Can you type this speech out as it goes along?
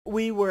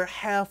We were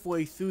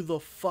halfway through the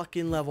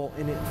fucking level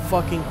and it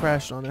fucking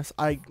crashed on us.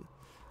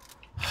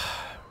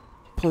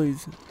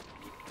 Please.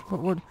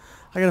 What?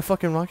 I got a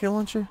fucking rocket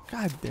launcher?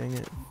 God dang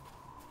it.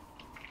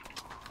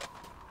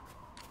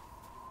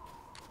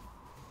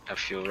 A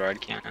fuel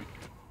rod cannon.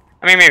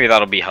 I mean, maybe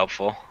that'll be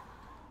helpful.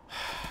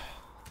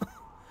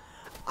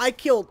 I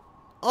killed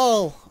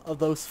all of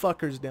those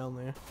fuckers down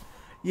there.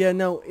 Yeah,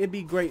 no, it'd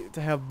be great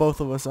to have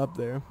both of us up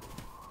there.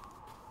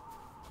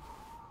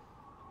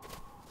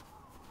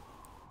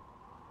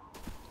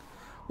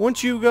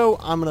 Once you go,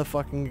 I'm gonna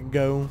fucking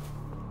go.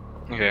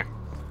 Okay.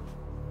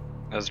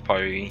 That's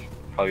probably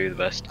the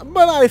best.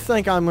 But I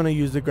think I'm gonna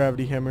use the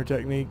gravity hammer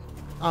technique.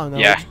 I don't know.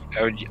 Yeah,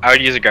 I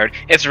would use a guard.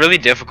 It's really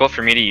difficult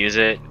for me to use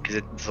it because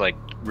it's like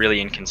really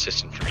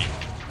inconsistent for me.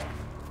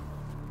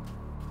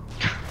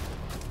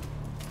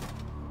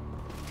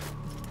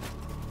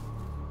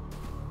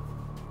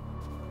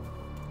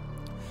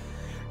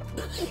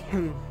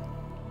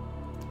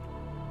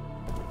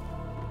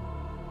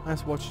 I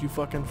just watched you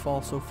fucking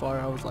fall so far.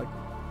 I was like,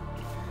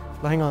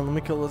 hang on, let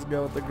me kill this guy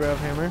with the grav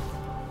hammer.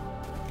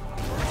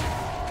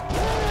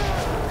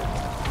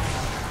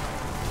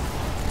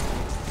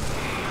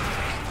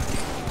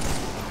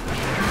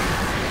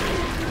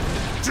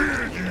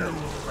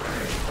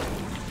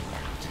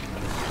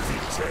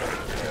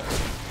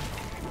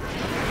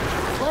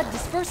 Blood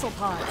dispersal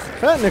pods.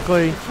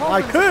 Technically,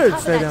 I could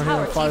stay down here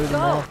and fight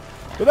them all,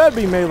 but that'd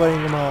be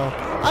meleeing them all.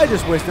 I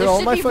just wasted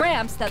all my. There should be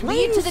ramps that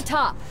lead to the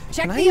top.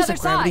 Check the other side. Can I use a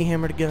gravity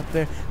hammer to get up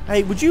there?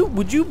 Hey, would you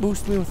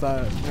boost me with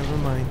that? Never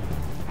mind.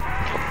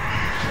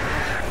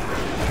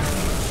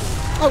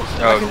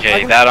 Oh.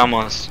 Okay, that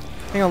almost.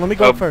 Hang on, let me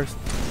go up first.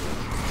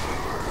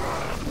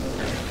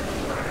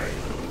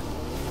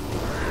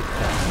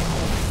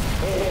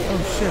 Oh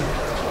shit!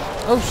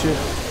 Oh shit!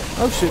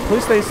 Oh shit!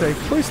 Please stay safe!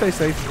 Please stay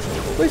safe!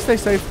 Please stay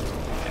safe!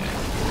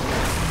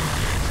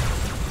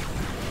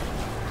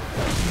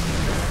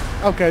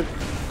 Okay,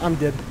 I'm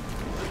dead.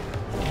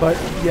 But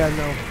yeah,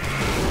 no.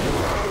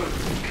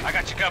 I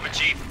got you covered,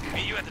 Chief.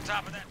 Meet you at the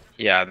top of that.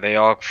 Yeah, they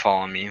all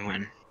follow me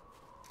when.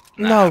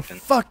 No,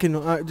 happens. fucking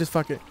just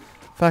fuck it.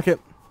 Fuck it.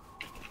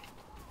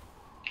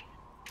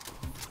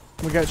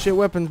 We got shit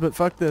weapons, but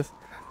fuck this.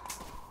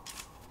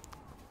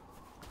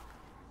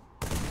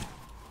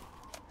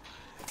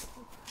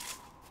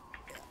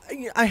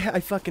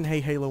 I fucking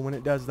hate Halo when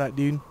it does that,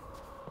 dude.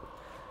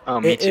 Oh,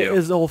 me too. It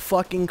is a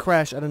fucking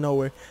crash out of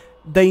nowhere.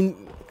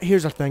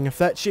 Here's the thing: if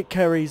that shit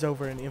carries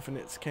over in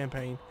Infinite's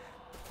campaign,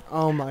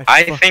 oh my.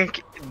 I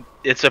think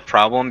it's a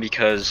problem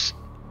because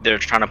they're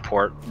trying to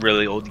port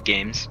really old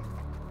games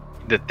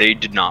that they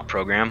did not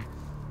program.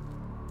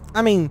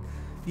 I mean,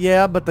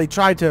 yeah, but they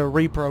tried to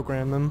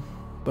reprogram them.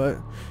 But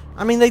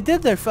I mean, they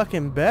did their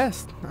fucking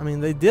best. I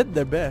mean, they did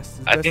their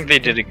best. I think they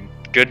did a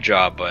good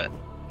job, but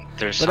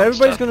there's. But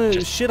everybody's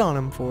gonna shit on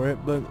them for it.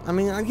 But I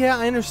mean, yeah,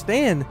 I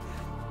understand.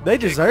 They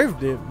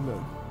deserved it. But.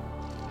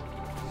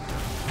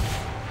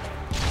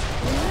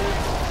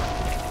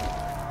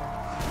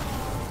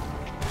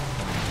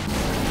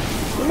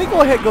 Let me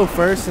go ahead and go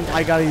first, and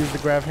I gotta use the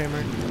grav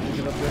hammer to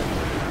get up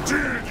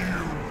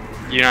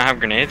there. You don't have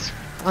grenades?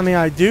 I mean,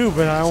 I do,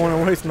 but I don't want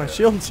to waste my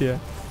shields yet.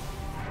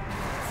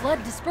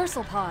 Flood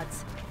dispersal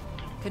pods.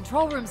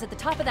 Control rooms at the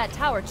top of that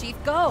tower, Chief.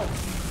 Go.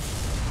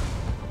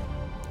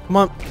 Come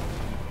on.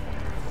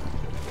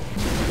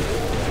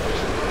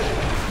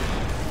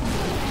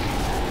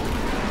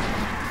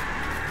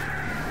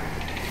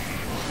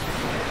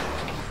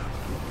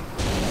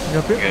 You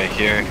up here? Okay,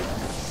 here.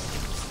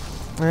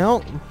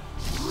 Well.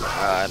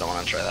 I don't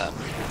want to try that.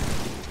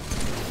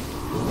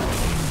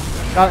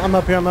 I'm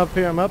up here, I'm up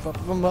here, I'm up.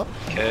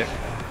 Okay.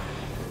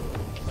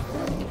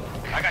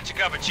 I got you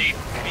covered, Chief.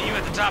 Meet you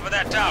at the top of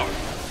that tower.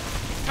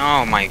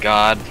 Oh my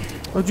god.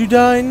 Would you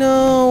die?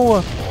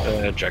 No!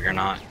 The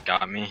Juggernaut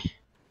got me.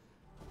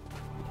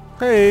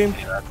 Hey.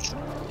 Yeah, that's...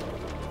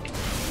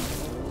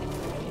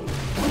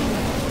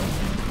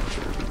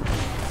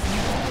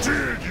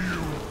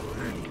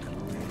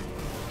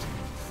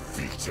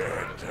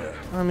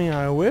 I mean,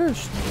 I wish.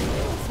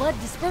 Flood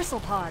dispersal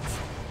pods.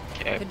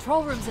 Okay.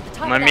 Control rooms at the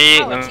top of that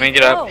tower. Let me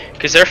get up,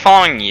 because they're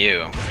following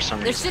you for some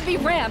There reason. should be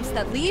ramps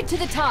that lead to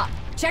the top.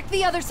 Check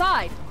the other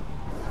side.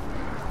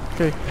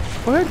 Okay,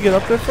 go ahead and get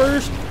up there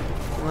first.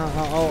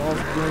 I'll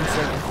do it in a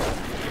second.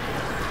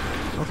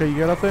 Okay, you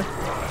got up there?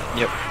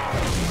 Yep.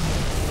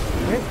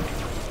 Okay.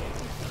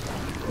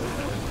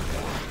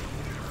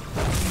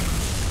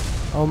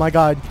 Oh my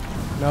god.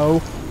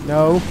 No,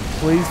 no,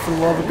 please, for the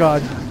love of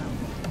God.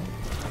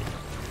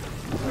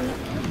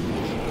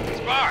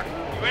 Spark,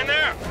 you in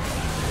there?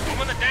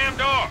 Open the damn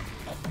door.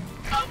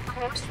 Of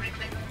course,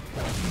 Wrigley.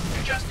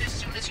 Just as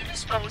soon as you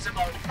dispose of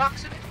all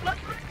proximate blood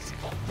rights.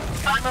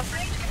 I'm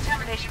afraid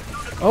contamination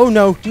protocol. Oh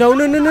no, no,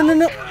 no, no, no, no,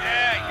 no.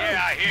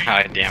 Yeah, I hear you.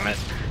 God damn it.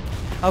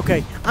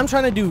 Okay, I'm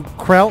trying to do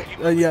kraut.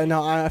 Yeah,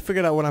 no, I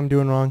figured out what I'm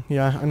doing wrong.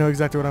 Yeah, I know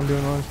exactly what I'm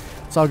doing wrong.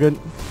 It's all good.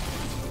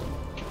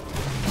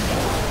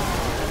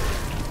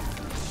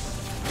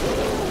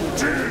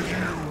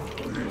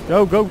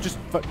 Go, go, just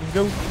fucking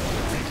go.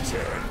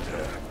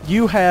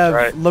 you have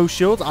Right. low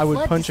shields, I would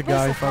Flood punch a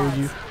guy if I were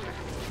dispersal you.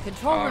 pods.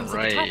 Control rooms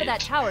at the top of that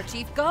Alright. tower,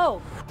 Chief.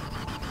 Go.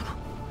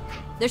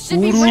 There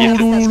should be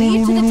ramps that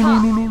lead to the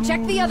top.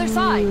 Check the other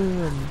side.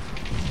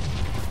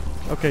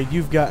 Okay,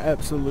 you've got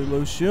absolutely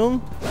low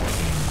shield.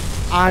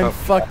 I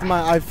fucked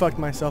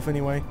myself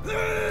anyway.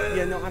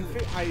 Yeah, no,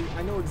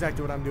 I know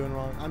exactly what I'm doing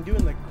wrong. I'm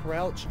doing the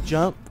crouch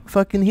jump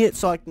fucking hit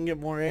so I can get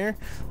more air,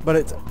 but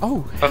it's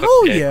hell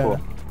Okay, yeah. cool.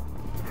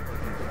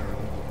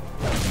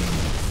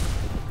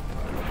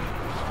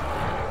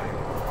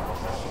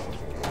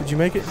 Did you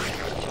make it?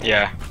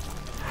 Yeah.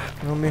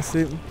 Don't miss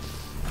it.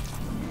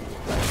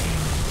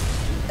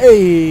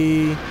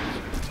 Hey.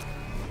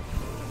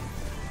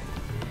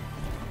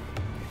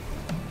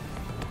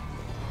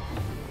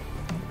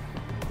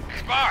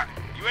 Spark,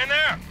 you in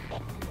there?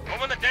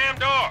 Open the damn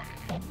door.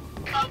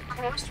 Of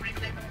course,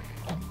 Ringling.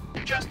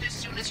 Just as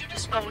soon as you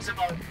dispose of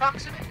all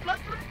proximate blood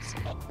risk.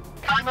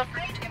 I'm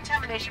afraid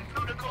contamination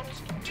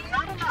protocols do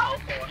not allow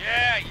for.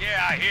 Yeah,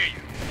 I hear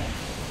you.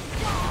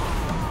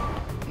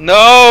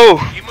 No!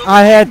 Keep moving.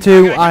 I had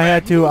to. got I your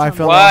had back. to. I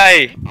fell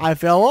Why? off. I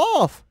fell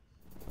off.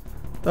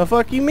 The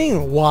fuck you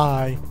mean?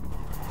 Why?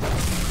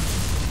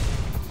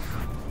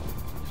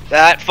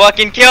 That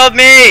fucking killed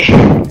me!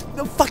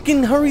 No,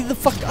 fucking hurry the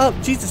fuck up,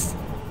 Jesus.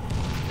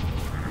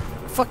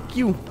 Fuck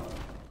you.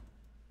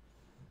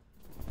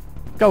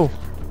 Go. God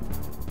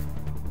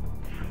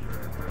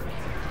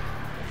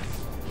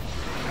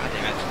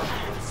damn it.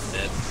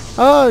 Dead.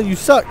 Oh, you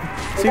suck.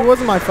 See, it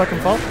wasn't my fucking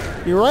fault.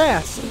 Your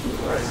ass.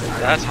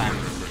 That time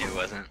it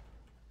wasn't.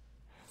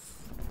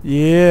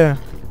 Yeah.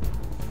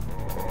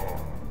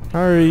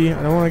 Hurry.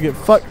 I don't want to get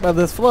fucked by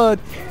this flood.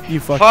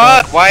 You fucked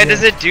Fuck! up. Why Yeah.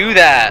 does it do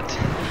that?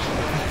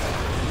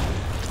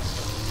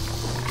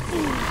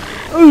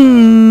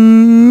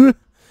 Ooh.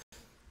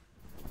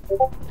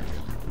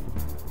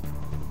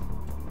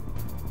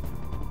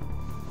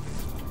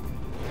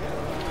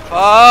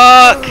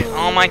 Fuck!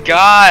 Oh my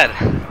god!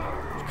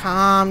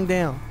 Calm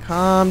down.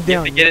 Calm You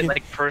down. have to get it You're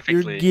like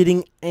perfectly. You're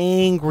getting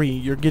angry.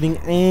 You're getting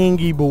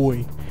angry,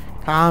 boy.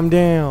 Calm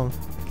down.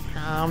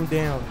 Calm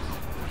down.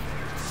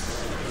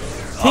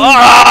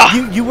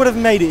 Ah! You would have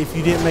made it if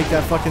you didn't make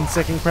that fucking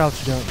second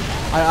crouch jump.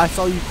 I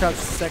saw you crouch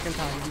the second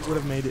time. You would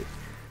have made it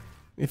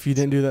if you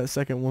didn't do that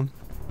second one.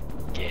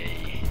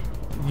 Gay.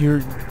 You're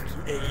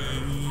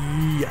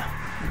yeah.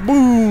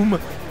 Boom.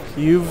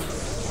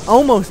 You've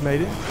almost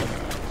made it.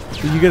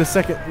 Did you get a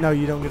second? No,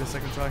 you don't get a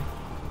second try.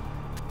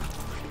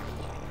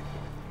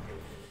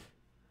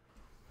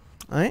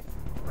 Alright.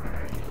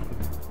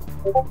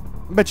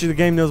 I bet you the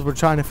game knows we're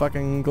trying to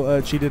fucking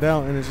cheat it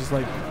out, and it's just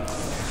like,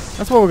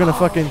 that's what we're gonna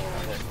fucking.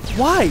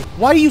 Why?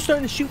 Why are you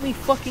starting to shoot me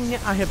fucking now?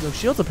 I have no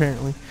shields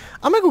apparently.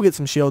 I'm gonna go get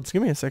some shields.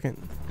 Give me a second.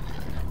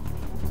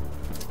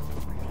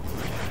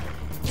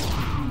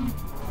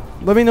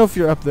 Let me know if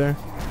you're up there.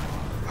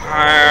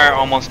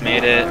 Almost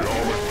made it.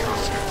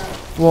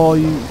 Well,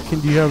 do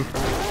you have?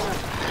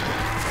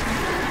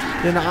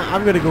 Then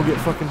I'm gonna go get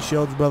fucking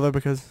shields, brother,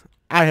 because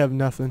I have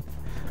nothing.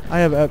 I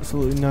have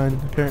absolutely none,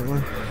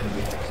 apparently.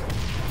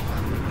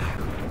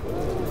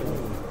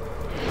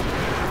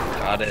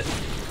 Got it.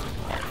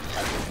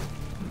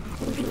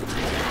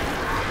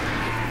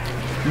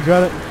 You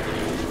got it?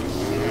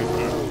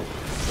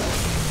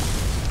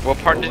 What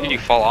part did you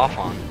fall off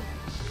on?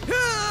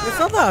 It's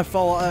not that I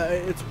fall.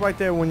 It's right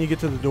there when you get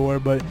to the door.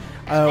 But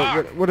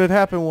what had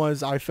happened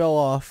was I fell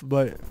off.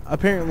 But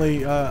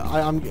apparently,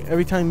 I'm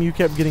every time you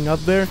kept getting up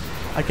there,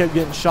 I kept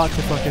getting shot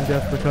to fucking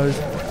death because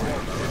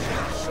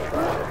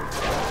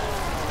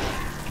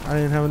I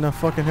didn't have enough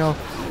fucking health.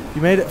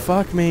 You made it.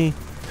 Fuck me.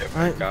 Yep,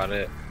 Alright. got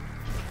it.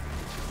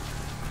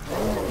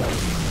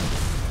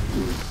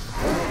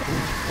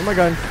 Oh my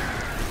god.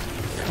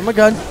 Oh my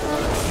god.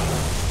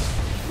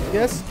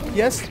 Yes.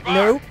 Yes.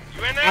 No.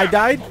 You in there? I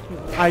died.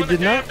 I Open the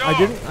did not. damn I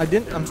door. didn't. I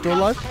didn't. I'm still Of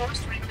alive. course,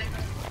 Ringling.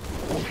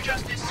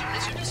 Just as soon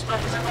as you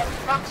dispose of all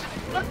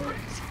proximate blood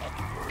risk.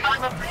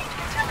 I'm afraid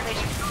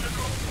contamination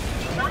protocols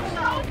do not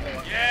allow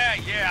for. Yeah, I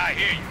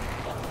hear you.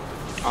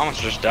 I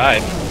almost just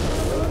died.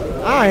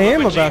 I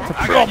am But about to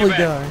I got your probably back.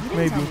 die. You didn't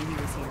Maybe. tell me he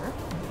was here.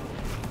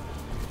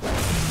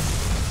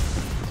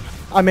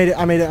 I made it.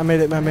 I made it. I made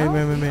it. I made it. Well, I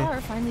made we it.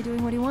 are finally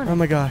doing what he wanted. Oh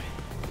my god.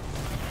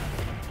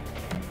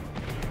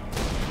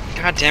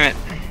 God damn it.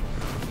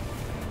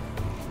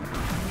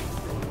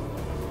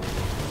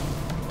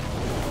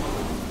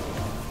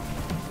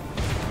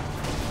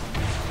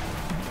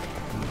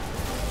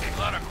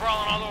 Blood are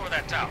crawling all over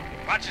that tower.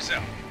 Watch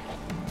yourself.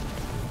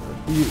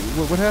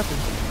 What happened?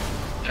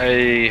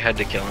 I had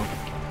to kill him.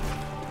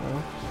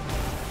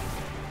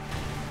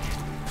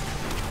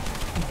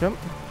 Okay.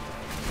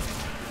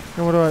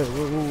 And what do I?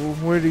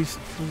 Where did he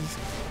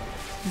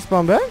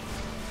spawn back?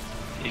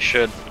 You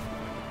should.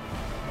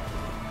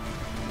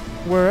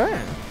 Where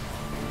at?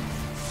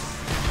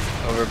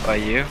 Over by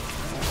you.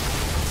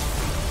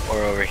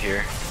 Or over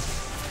here.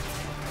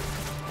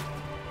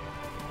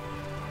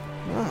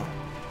 Oh.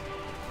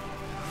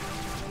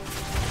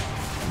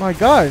 My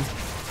god.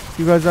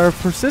 You guys are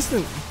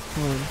persistent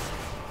ones.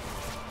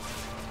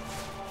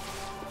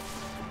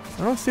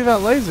 I don't see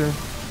that laser.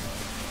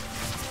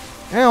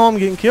 Ow, I'm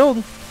getting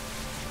killed.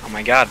 Oh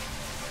my god.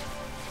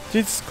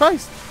 Jesus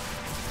Christ.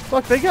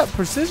 Fuck, they got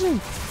precision.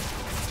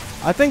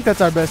 I think that's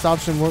our best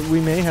option.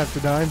 We may have to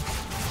die.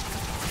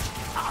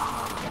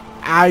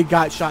 I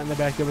got shot in the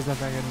back. There was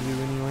nothing I had to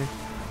do anyway.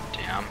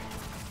 Damn.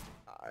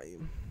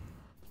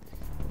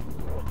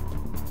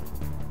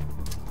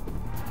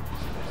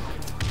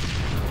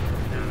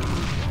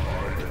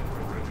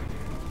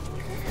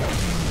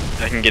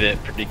 I can get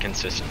it pretty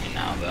consistently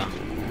now, though.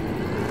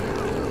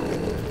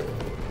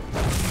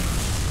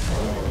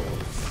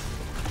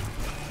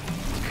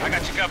 I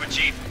got you covered,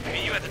 Chief.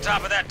 Meet you at the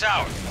top of that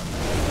tower.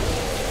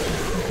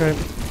 Okay.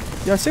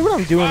 Yeah, I see what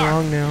I'm doing Spark,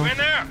 wrong you now. in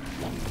there?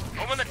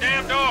 Open the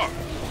damn door.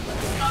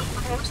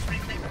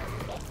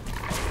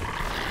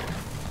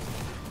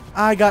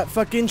 I got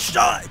fucking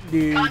shot,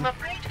 dude. I'm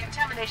afraid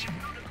contamination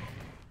protocol.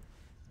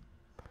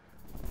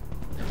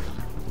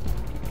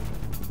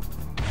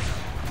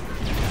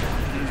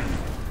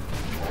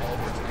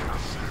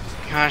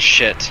 Ah,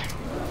 shit.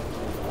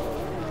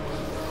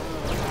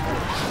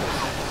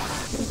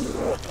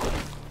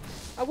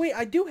 Oh, wait,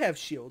 I do have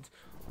shields.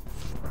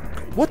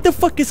 What the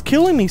fuck is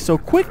killing me so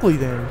quickly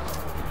then?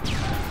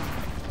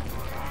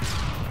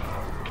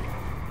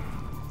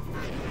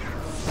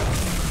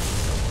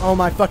 Oh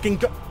my fucking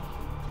go-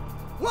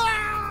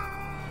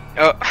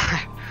 Oh,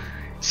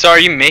 so are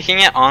you making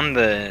it on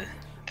the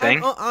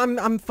thing?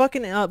 I'm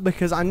fucking up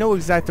because I know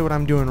exactly what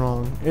I'm doing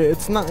wrong.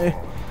 It's not.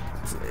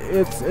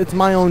 It's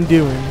my own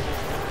doing.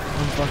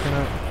 I'm fucking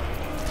up.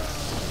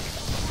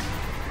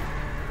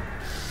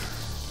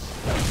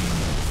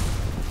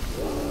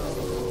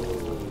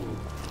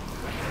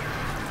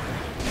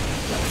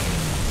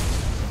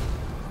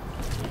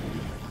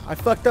 I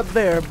fucked up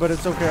there, but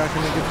it's okay. I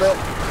can make it back.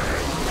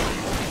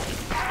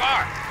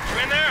 Spark, you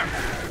in there?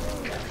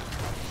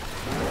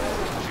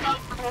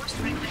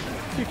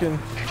 You can.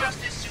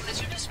 Just as soon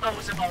as you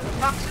dispose of all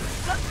toxic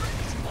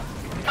flutterants.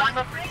 I'm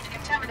afraid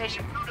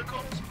contamination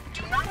protocols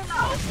do not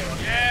allow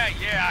for. Yeah, I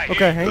hear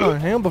Okay, you.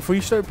 hang on. Before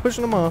you start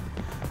pushing them off,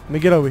 let me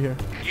get over here.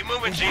 Keep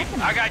moving, Chief.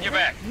 I got your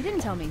back. He didn't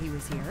tell me he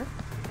was here.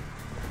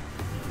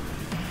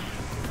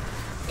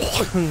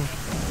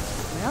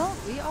 Well,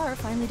 we are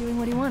finally doing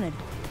what he wanted.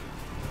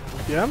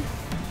 Yeah.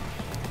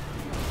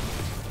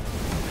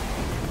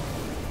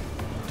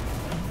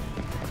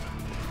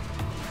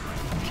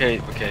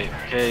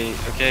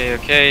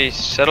 Okay.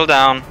 Settle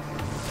down.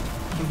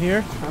 I'm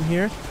here.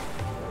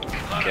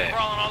 Okay.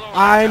 Crawling all over that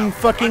I'm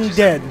tower. fucking Watch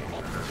dead.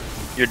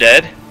 You're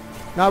dead?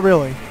 Not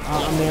really.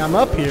 I mean, I'm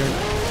up here.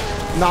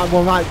 Not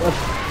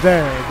up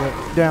there,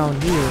 but down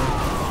here.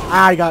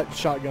 I got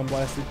shotgun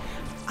blasted.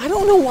 I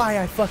don't know why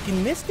I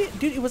fucking missed it,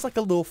 dude. It was like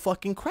a little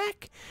fucking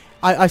crack.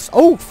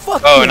 Oh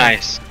fuck. Oh, yeah.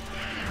 nice.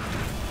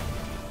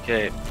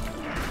 Okay.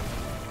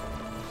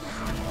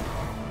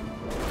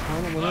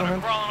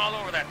 Crawling all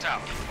over that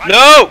tower. Watch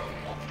No!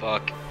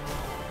 Fuck.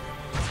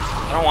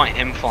 I don't want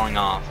him falling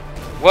off.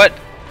 What?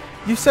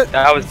 You said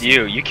That was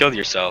you. You killed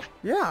yourself.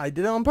 Yeah, I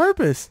did it on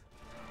purpose.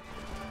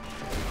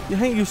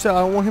 You said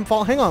I don't want him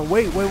fall. Hang on,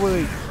 wait.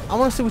 I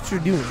want to see what you're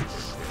doing.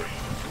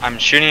 I'm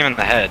shooting him in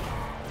the head.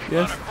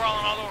 Yes.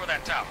 Crawling all over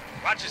that tower.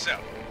 Watch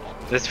yourself.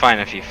 It's fine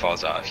if he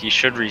falls off. He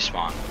should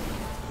respawn.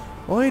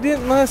 Well, he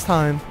didn't last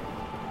time.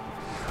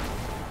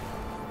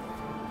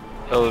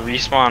 He'll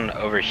respawn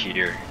over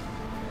here.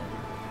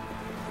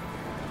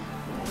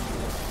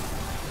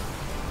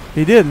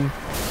 He didn't.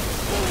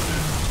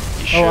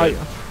 He should.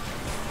 Oh,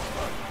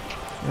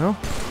 No.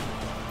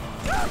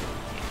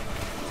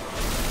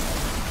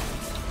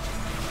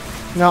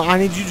 Now I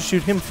need you to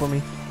shoot him for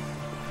me.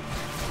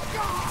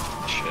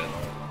 Shit.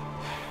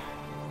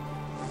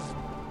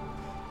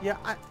 Yeah,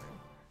 I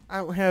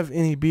don't have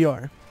any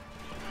BR.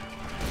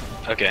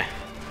 Okay.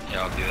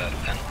 Yeah, I'll do that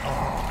then.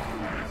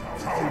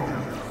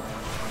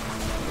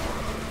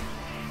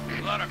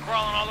 A lot of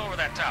crawling all over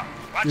that tower.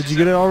 Watch Did you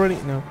get it already?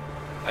 No.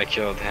 I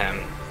killed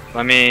him.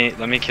 Let me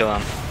kill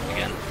him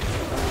again.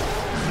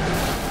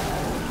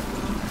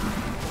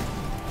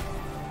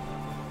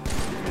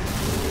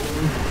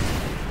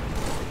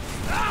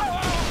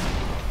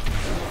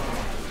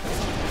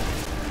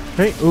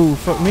 Hey, ooh,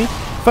 fuck me.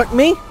 Fuck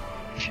me.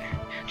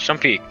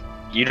 Stumpy,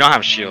 you don't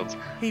have shields.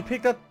 He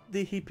picked up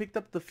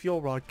the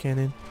fuel rod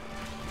cannon.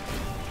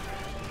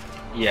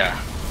 Yeah.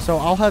 So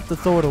I'll have to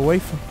throw it away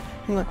from.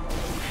 Hang on.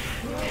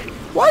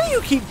 Why do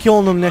you keep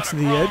killing them next to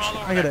the edge?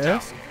 I gotta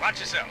ask. Watch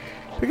yourself.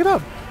 Pick it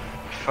up.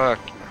 Fuck.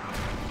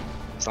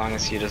 As long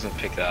as he doesn't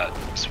pick that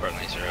Spartan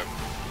laser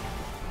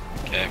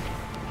up. Okay.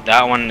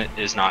 That one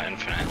is not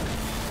infinite.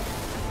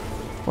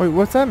 Wait,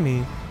 what's that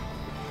mean?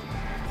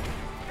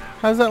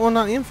 How's that one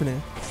not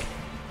infinite?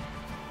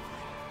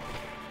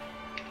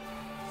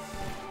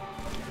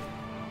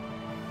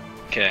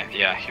 Okay,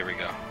 yeah, here we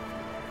go.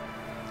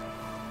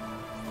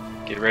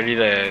 Get ready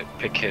to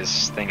pick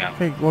his thing up.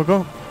 Hey, well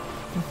go.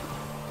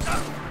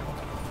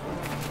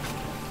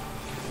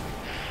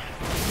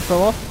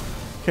 Fell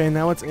off? Okay,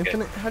 now it's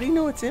infinite. How do you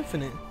know it's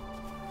infinite?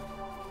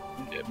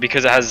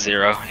 Because it has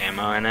 0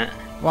 ammo in it.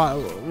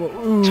 Wow.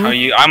 So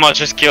I almost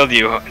just killed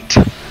you.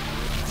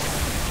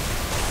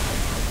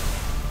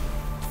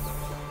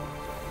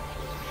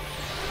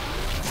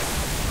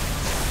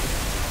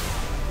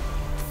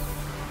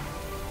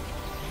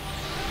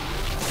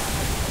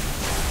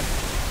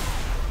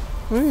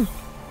 Hmm.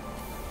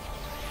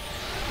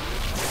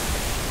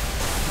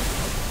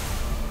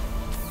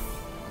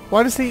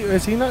 Why does he?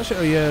 Is he not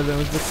shooting? Oh yeah, that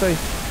was. Let's say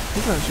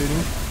he's not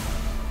shooting.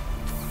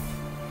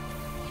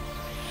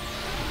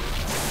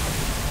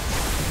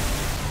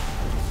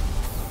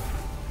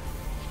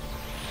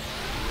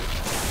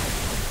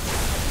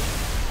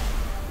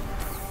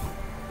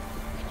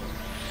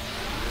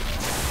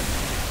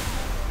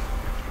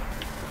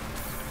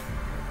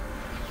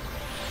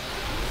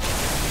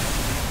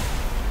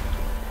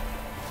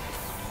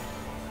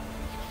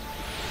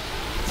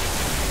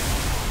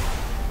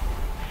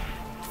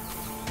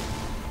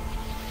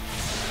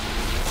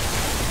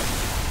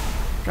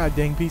 God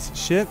dang piece of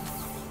shit.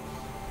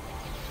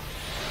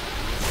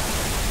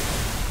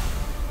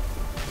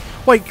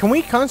 Wait, can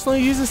we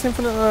constantly use this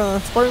infinite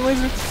Spartan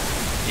laser?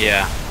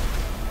 Yeah.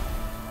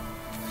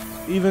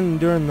 Even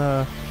during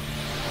the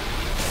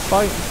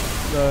fight?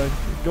 The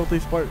guilty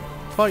Spartan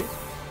fight?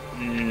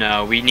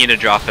 No, we need to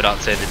drop it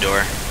outside the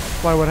door.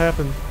 Why, what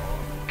happened?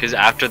 Because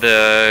after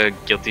the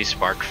guilty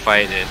spark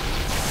fight, it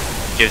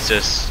gives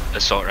us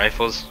assault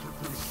rifles.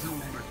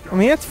 I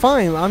mean, that's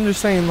fine. I'm just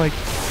saying, like...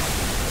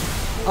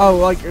 Oh,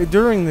 like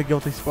during the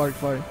guilty spark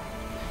fight.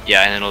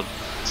 Yeah, and it'll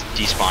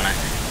despawn it.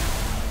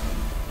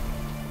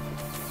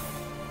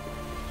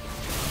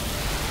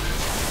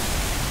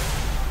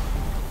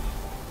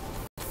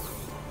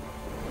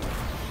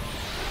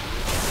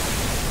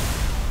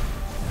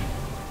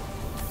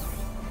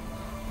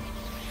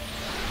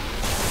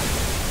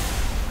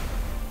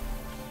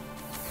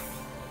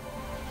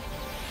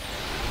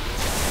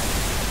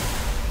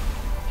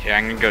 Here,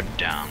 I'm gonna go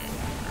down.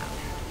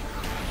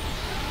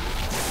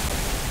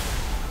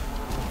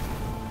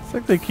 It's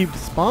like they keep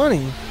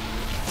spawning.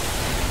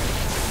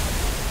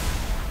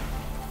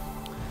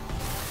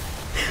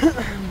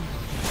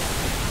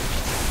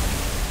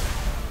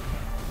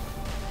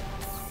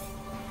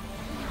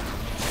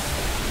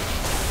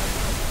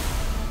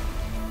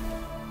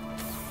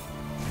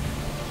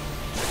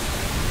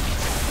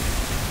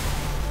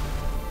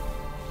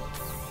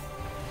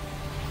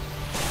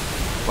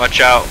 Watch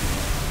out.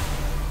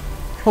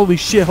 Holy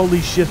shit,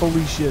 holy shit,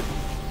 holy shit.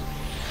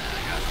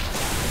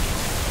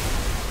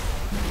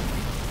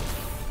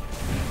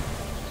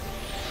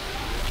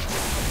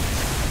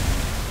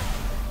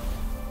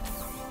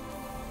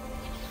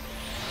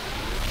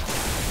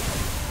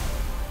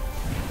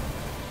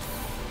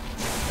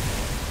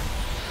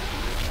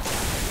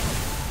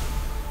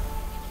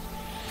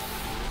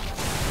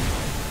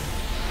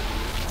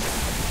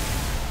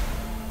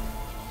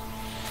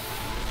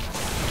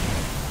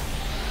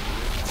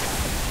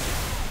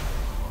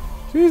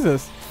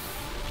 Jesus.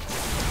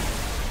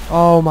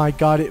 Oh my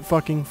god, it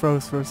fucking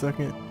froze for a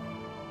second.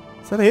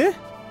 Is that it?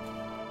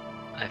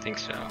 I think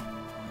so.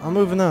 I'm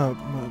moving up.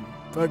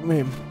 Fuck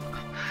me.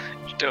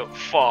 Don't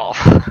fall.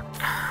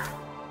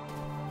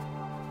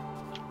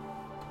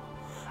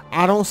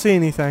 I don't see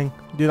anything.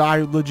 Dude,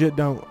 I legit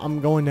don't.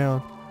 I'm going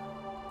down.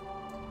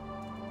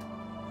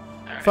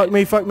 Right. Fuck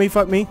me, fuck me,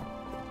 fuck me.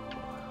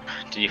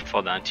 Did you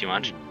fall down too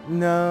much?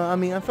 No, I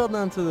mean, I fell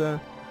down to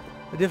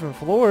a different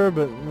floor,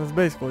 but that's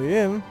basically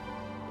it.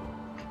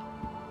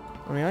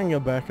 I mean, I can go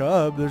back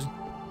up. It's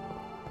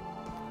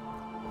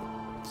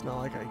not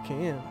like I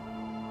can't.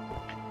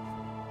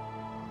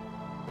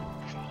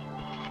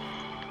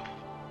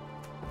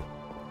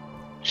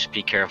 Just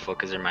be careful,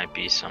 because there might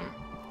be some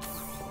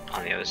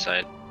on the other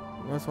side.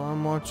 That's what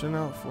I'm watching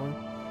out for.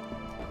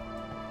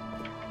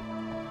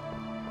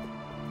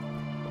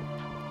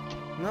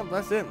 Nope,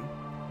 that's it.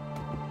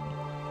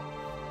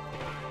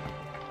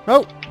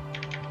 Oh!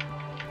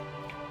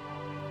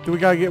 Do we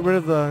gotta get rid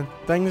of the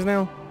things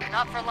now?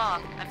 Not for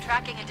long. I'm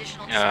tracking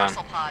additional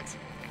dispersal pods.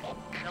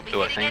 They'll be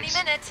hitting any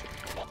minute.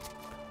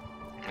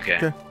 Okay.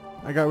 Okay,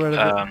 I got rid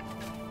of it.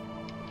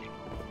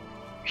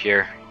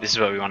 Here, this is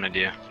what we want to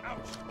do.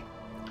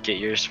 Get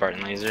your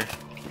Spartan laser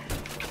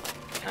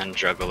and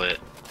juggle it.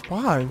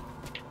 Why?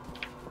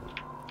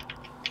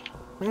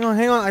 Hang on,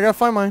 I gotta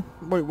find mine.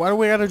 Wait, why do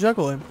we gotta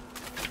juggle it?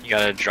 You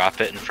gotta drop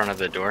it in front of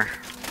the door.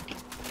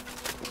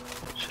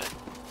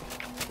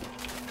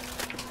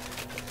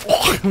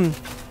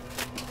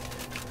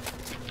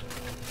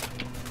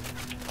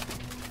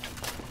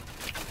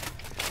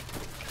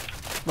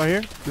 Right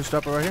here? Just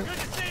drop it right here?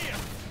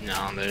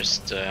 No,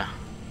 there's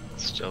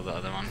still the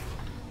other one.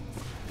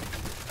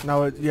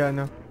 No, yeah,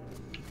 no.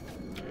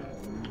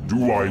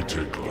 Do I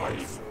take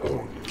life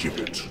or give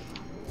it?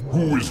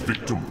 Who is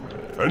victim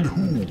and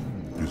who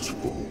is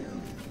foe?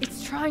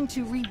 It's trying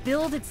to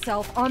rebuild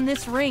itself on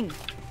this ring.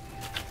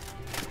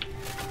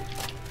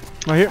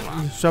 Right here?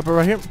 Just drop it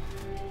right here?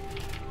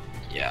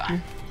 Yeah.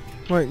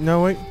 Wait,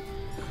 no, wait.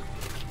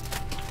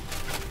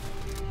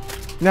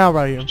 Now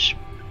right here.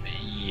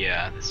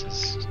 Yeah, this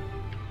is...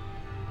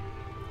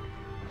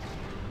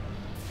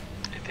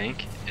 I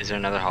think. Is there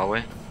another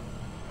hallway?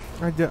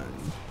 I do.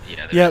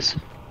 Yeah, there is.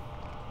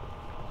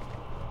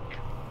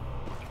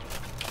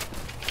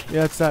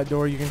 Yeah, it's that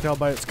door. You can tell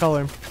by its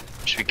color.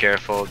 Just be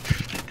careful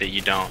that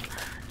you don't.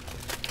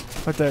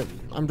 Right there.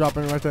 I'm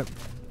dropping it right there.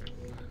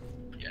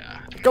 Yeah.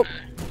 Go.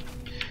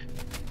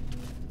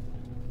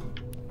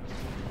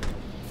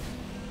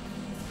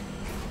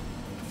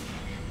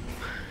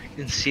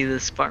 can see the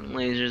Spartan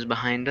lasers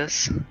behind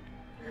us.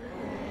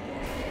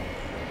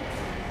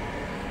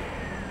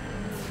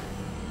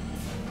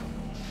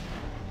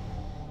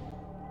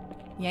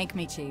 Yank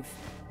me, Chief.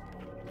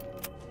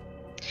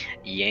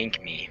 Yank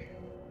me.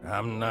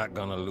 I'm not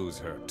gonna lose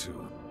her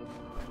too.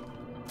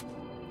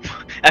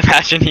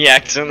 Imagine he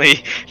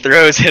accidentally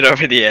throws it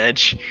over the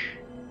edge.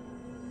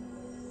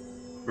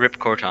 Rip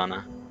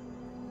Cortana.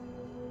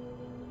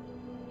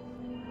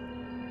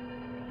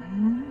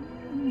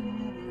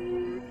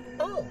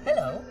 Oh,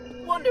 hello.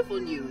 Wonderful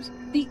news.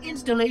 The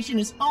installation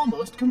is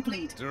almost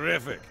complete.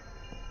 Terrific.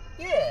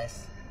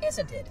 Yes,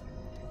 isn't it?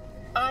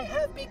 I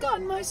have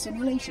begun my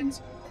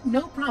simulations.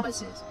 No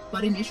promises,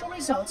 but initial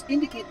results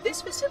indicate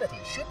this facility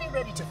should be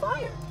ready to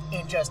fire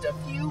in just a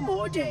few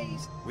more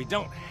days. We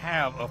don't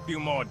have a few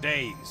more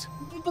days.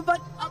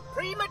 But a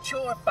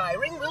premature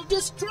firing will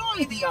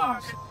destroy the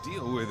Ark.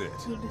 Deal with it.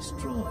 Will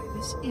destroy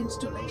this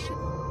installation.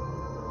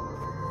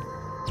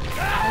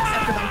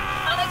 Unacceptable!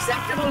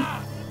 Unacceptable!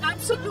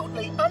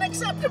 Absolutely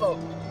unacceptable!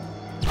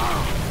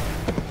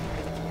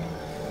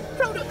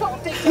 Protocol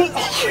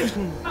dictates.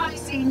 I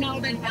see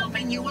now that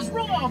helping you was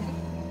wrong.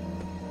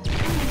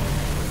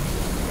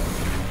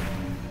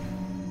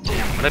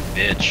 Damn, what a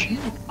bitch. You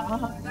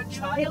are the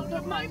child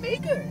of my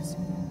makers,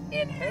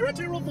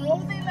 inheritor of all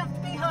they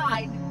left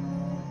behind.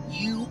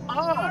 You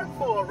are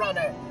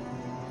Forerunner.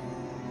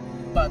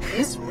 But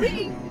this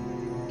ring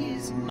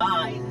is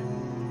mine.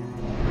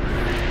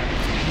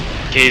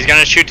 Okay, he's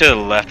gonna shoot to the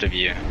left of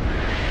you.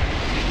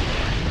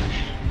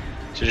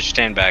 So just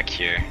stand back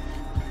here.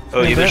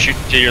 Oh, either shoot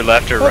to your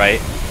left or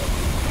right,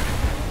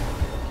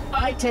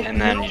 I take and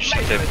then no you just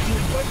have pleasure in to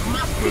what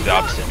must be move the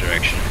done. opposite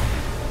direction.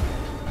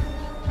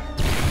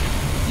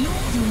 You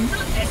do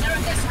not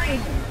deserve this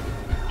ring.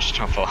 Just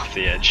don't fall off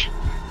the edge.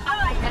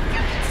 I have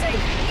kept it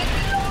safe. It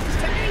belongs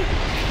to me.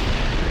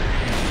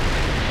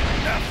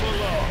 Not for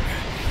long.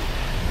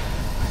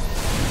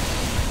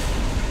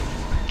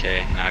 Okay,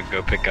 now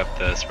go pick up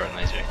the Spartan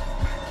laser.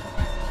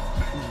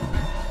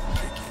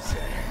 Kick his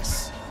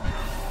ass.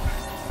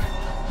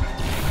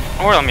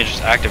 Or let me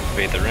just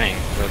activate the ring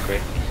real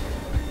quick.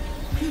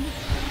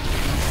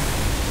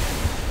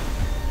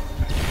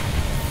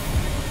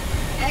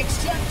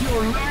 Accept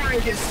your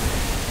marriages.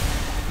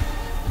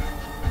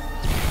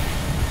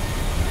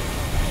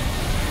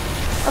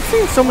 I've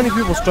seen so many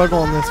people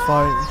struggle in this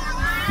fight.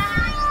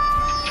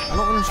 I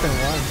don't understand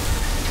why.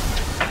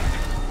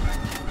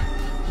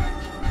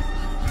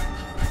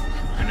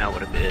 I know,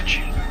 what a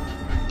bitch.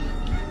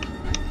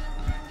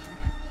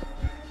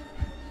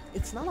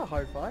 It's not a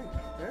hard fight.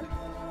 There.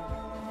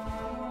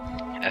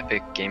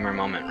 Epic gamer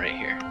moment right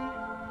here.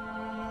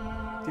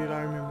 Dude,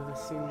 I remember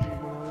this scene when I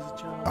was a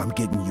child. I'm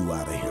getting you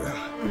out of here.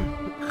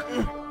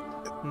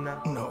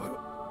 No. No,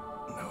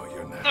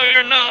 you're not. No,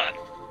 you're not.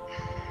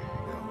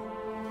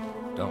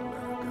 Don't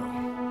let her go.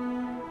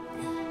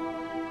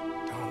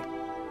 Don't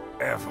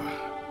ever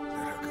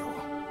let her go.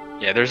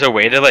 Yeah, there's a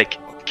way to like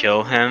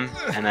kill him,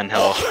 and then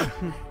he'll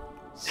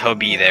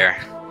be there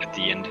at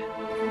the end.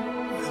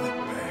 Will it,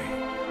 babe?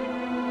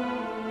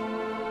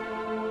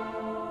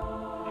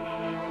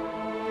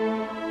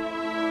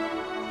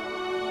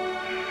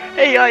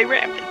 AI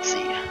rampancy.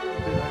 Dude, I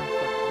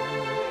fucking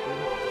remember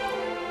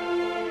this shit.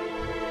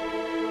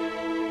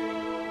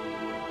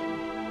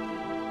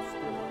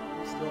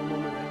 Still a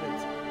moment and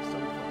it's so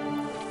fucking.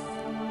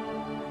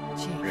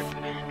 Chief, Rip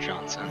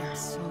Johnson. I'm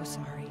so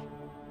sorry.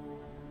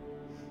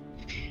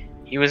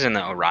 He was in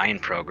the Orion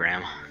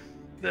program,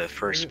 the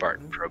first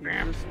Spartan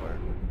program.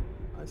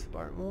 I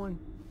Spartan 1.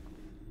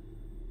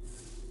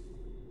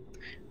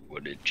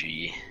 What a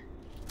G.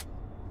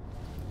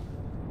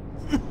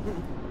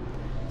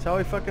 That's how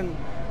he fucking.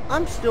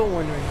 I'm still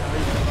wondering how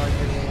he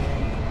survived it.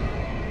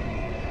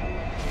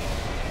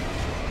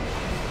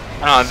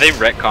 I don't know, they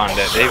retconned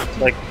it. They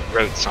like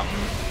wrote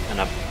something in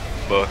a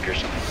book or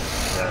something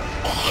like that.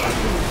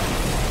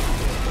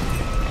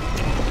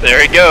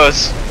 There he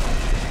goes.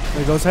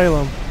 There goes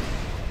Halo.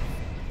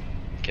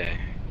 Okay.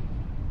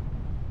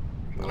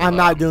 I'm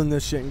not doing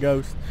this shit in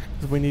Ghost.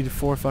 Because we needed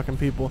 4 fucking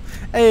people.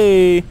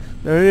 Hey!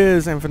 There it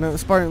is. Infinite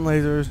Spartan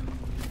lasers.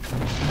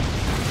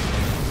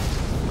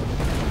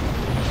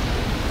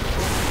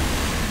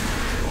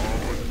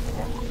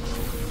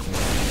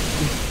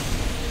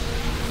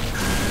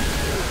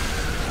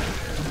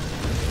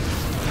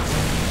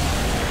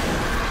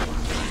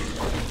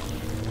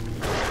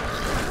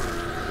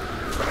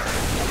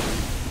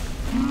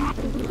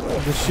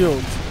 The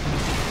shields.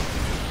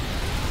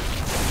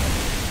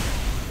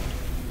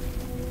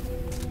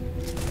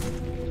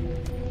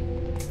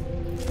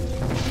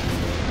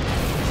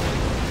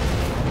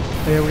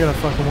 Yeah, we gotta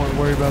fucking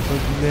worry about the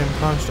damn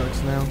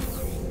constructs now.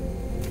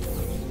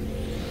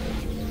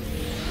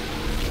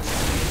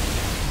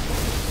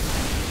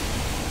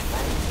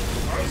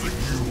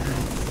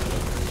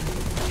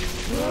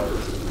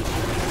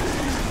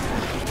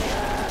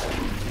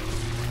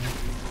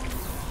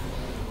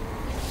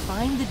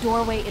 Find the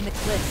doorway in the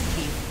cliffs,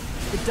 Chief.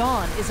 The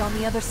dawn is on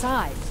the other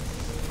side.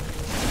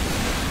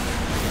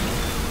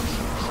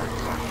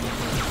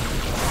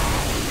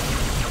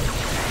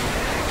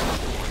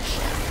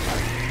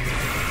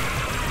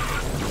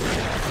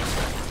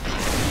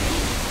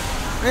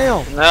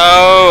 Ow. No,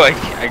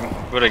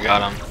 I would have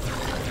got him.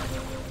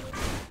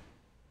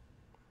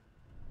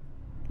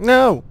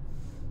 No.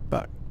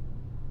 Fuck.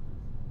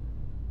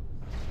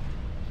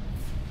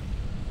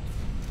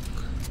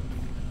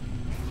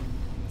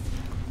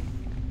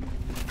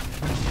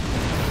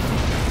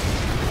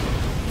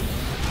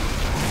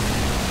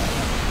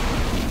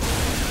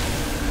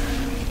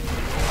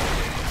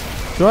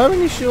 Do I have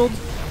any shields?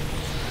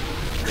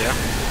 Yeah.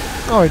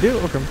 Oh, I do?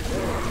 Okay.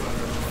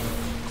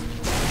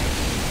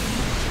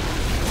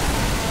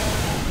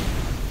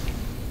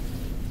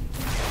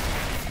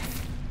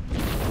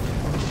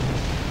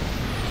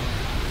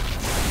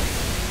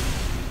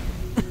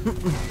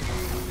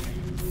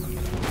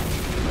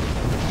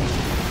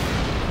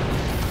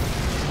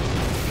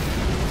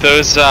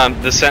 Those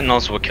the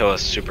sentinels will kill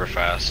us super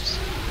fast.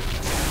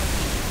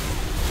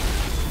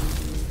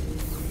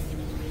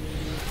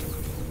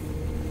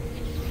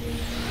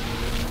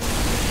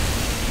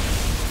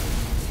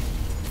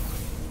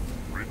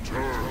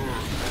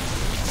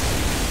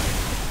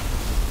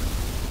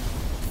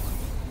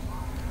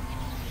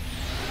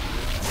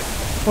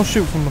 I'll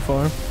shoot from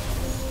afar.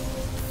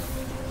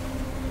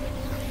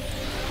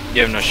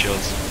 You have no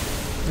shields.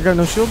 I got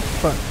no shield?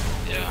 Fuck.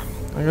 Yeah.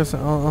 I guess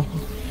I'll...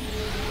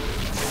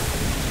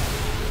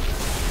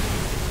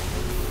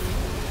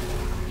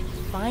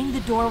 Find the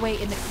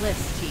doorway in the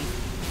cliffs,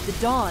 Chief.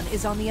 The dawn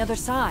is on the other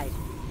side.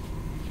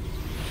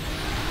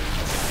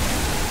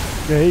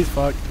 Yeah, he's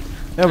fucked.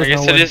 That I was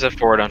guess no it way. is a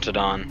forward onto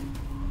dawn.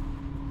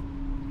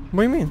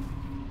 What do you mean?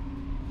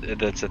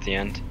 That's at the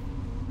end.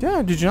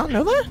 Yeah, did you not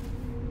know that?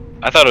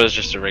 I thought it was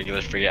just a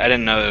regular frigate. I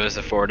didn't know it was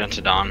a forward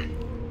onto dawn.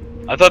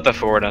 I thought the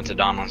forward onto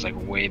dawn was like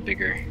way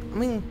bigger. I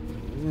mean,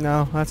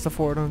 no, that's the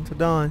forward onto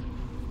dawn.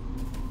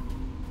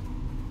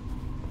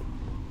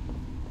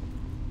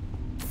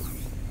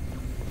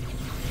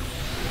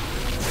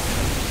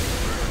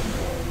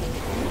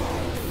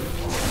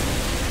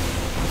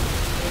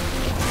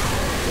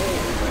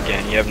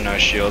 Again, you have no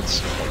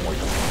shields.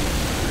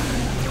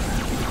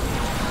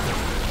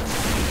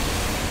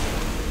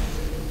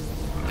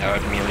 That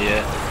would melee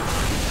it.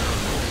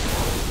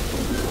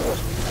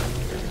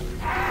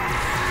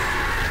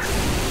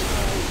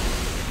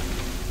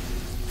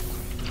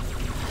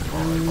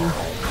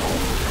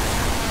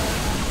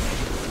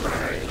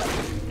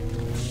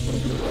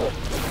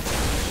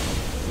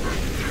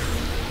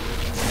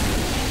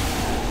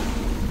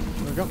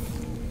 There we go.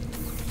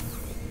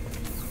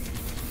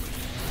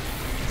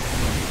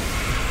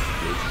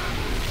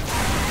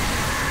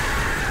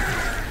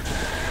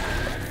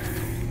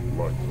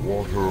 Like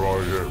water I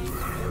am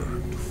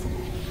and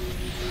flow.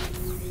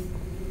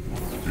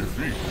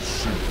 Defeat is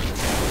simple.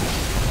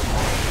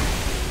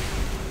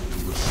 To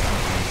the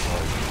sleeping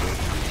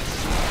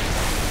side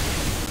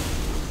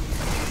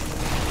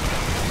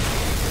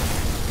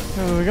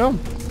There we go.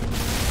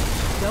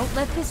 Don't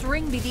let this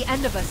ring be the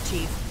end of us,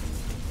 Chief.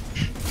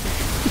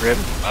 Rip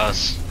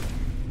us.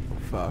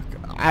 Fuck.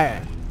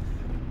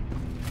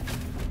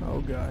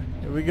 Oh god.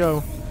 Here we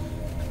go.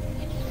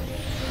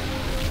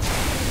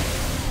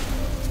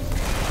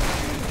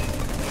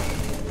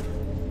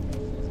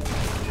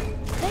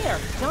 There,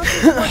 don't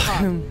see the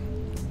Warthog.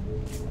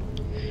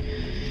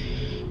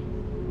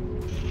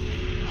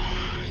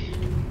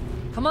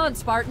 Come on,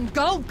 Spartan,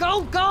 go,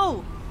 go,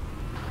 go!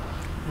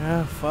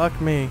 Yeah, fuck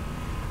me.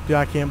 Dude,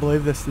 I can't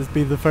believe this. This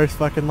be the first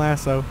fucking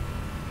lasso.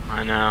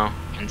 I know.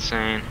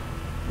 Insane.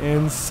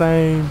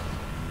 Insane.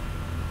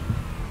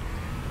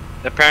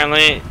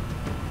 Apparently,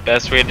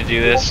 best way to do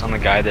this on the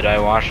guide that I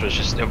watched was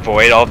just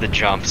avoid all the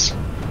jumps.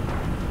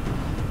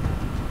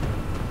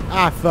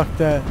 Ah, fuck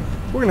that.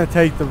 We're gonna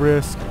take the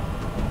risk.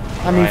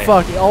 I mean, Right.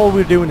 fuck it. All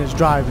we're doing is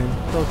driving.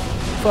 So,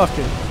 fuck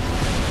it.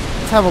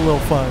 Let's have a little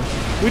fun.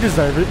 We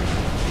deserve it.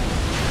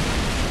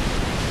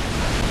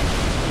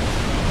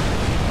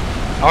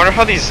 I wonder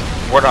how these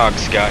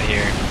Warthogs got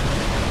here.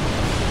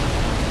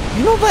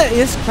 You know, that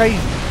is crazy.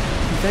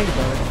 If you think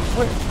about it.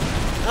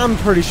 Wait, I'm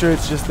pretty sure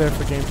it's just there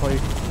for gameplay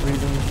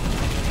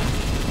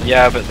reasons.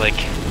 Yeah, but like,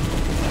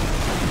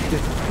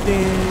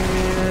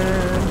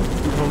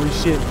 Holy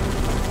shit.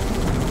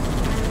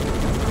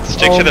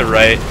 stick to the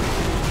right.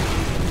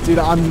 Dude,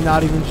 I'm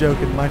not even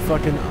joking. My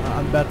fucking,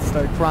 I'm about to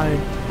start crying.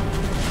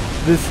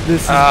 This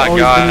has Ah,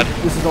 always God.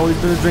 been, this has always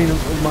been a dream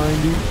of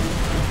mine, dude.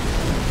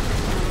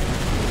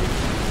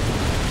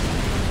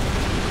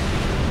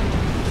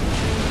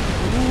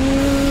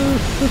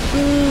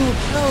 Ooh,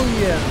 hell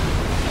yeah.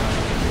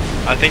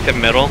 I think the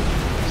middle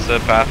is the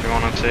path we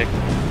want to take.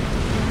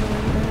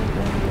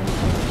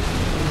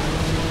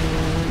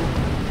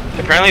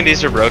 Apparently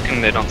these are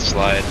broken, they don't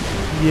slide.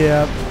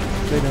 Yeah,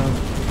 they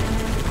don't.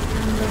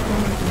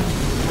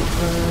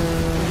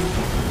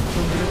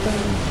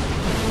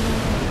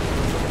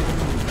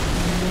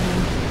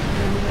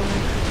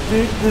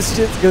 Dude, this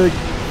shit's gonna.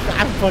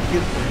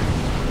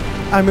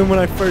 I mean, when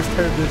I first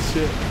heard this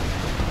shit,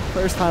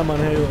 first time on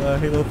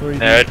Halo 3.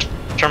 There,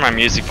 turn my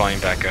music volume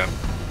back up.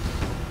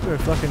 Better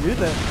fucking do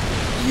that.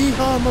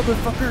 Yeehaw,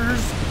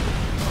 motherfuckers!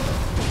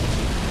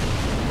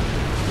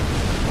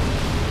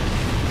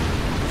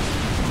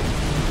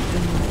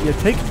 Yeah,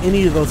 take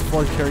any of those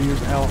flood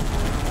carriers out.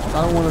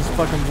 I don't want us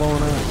fucking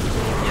blowing up.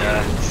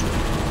 Yeah.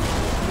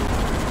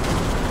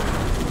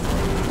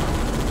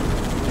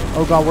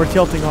 Oh god, we're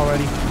tilting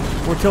already.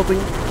 We're tilting.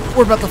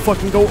 We're about to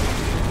fucking go.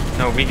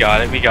 No, we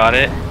got it. We got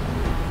it.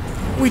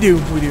 We do.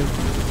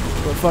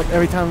 But fuck,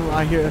 every time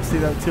I see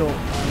that tilt,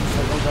 I'm just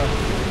like, oh god.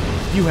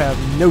 You have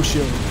no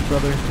shield,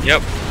 brother.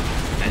 Yep. I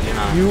do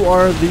not. You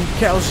are the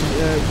calcium.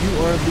 You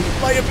are the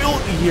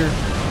liability here.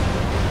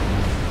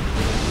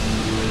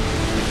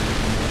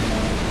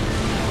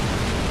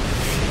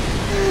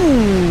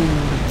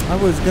 I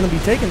was gonna be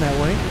taken that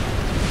way.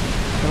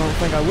 I don't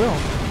think I will.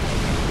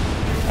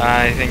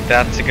 I think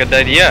that's a good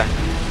idea.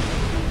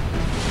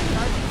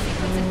 Charging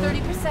sequence at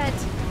 30%.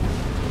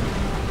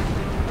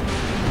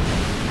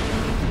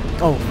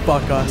 Oh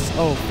fuck us.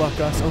 Oh fuck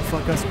us. Oh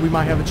fuck us. We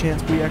might have a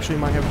chance. We actually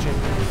might have a chance.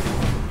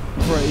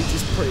 Pray,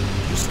 just pray.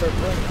 Just start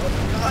praying. Oh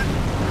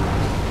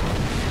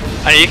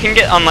my god. You can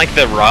get on like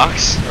the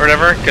rocks or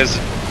whatever, because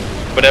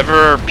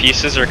whatever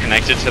pieces are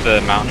connected to the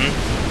mountain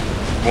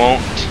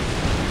won't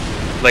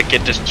like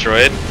get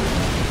destroyed.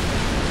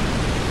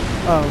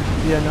 Oh,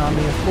 yeah, no, I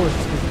mean, of course,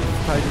 because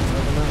it's Titans, I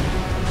don't know.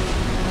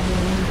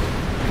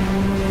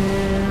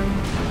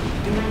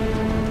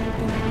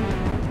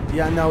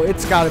 Yeah, no,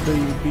 it's gotta be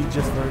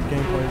just for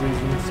gameplay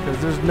reasons, because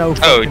there's no.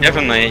 Oh,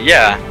 definitely,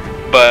 yeah,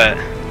 but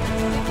 50%,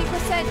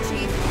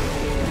 Chief.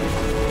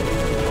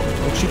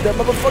 Don't shoot that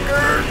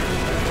motherfucker!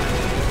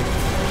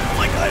 Oh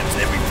my god, it's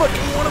every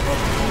fucking one of them!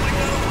 Oh my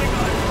god, oh my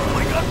god, oh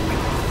my god!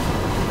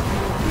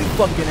 We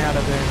fucking out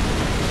of there.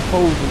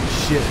 Holy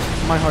shit,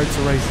 my heart's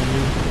racing,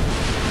 dude.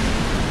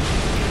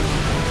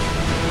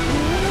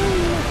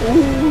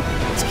 Ooh,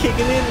 it's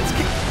kicking in, it's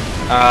kicking.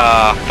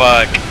 ah,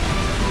 fuck.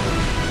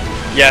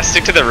 Yeah,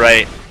 stick to the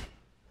right.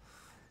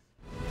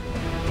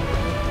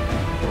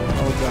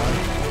 Oh god.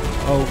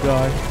 Oh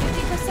god.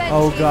 50%,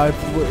 Oh Chief. god.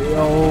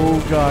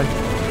 Oh god.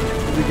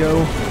 Here we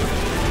go.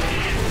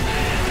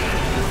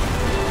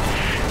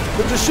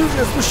 They're just shooting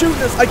us, they're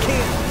shooting us. I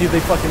can't. Dude, they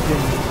fucking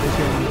pinned me. They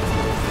pinned me.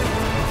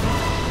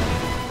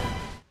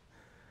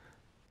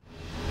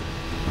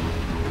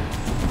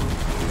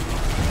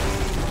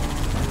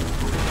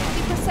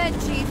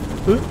 Chief.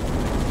 Huh?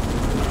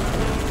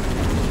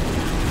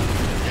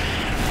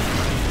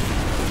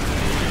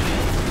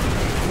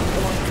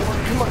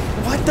 Come on.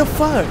 What the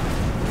fuck?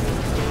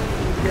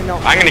 Yeah, no.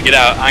 I'm gonna get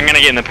out. I'm gonna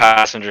get in the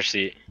passenger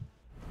seat.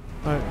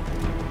 Alright.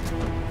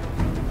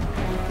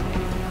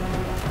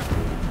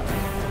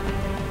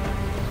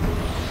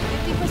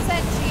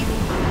 Chief.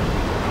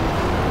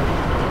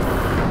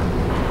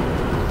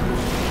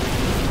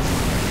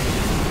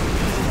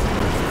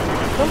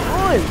 Come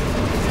on!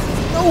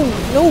 No!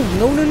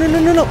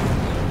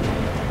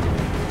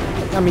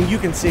 I mean, you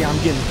can see I'm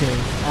getting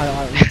pinned.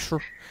 I'm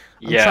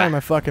Yeah. trying my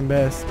fucking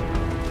best.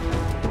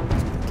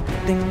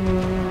 Ding,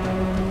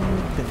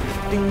 ding,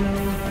 ding.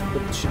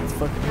 But shit's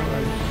fucking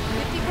hard.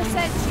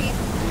 50%, Chief.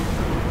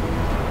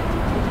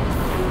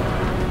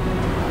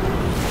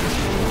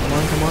 Come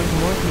on.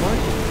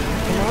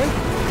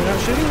 They're not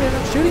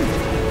shooting.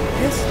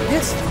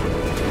 Yes.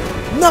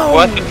 No!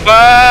 What the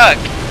fuck?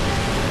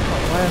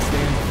 Last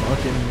damn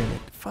fucking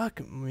minute. Fuck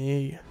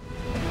me.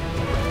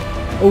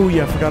 Oh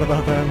yeah, I forgot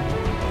about that.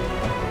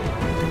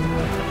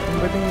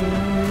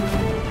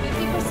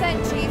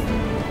 50%, Chief.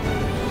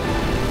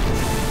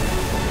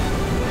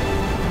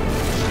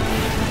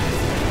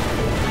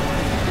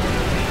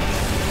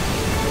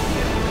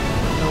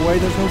 No way,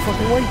 there's no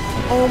fucking way.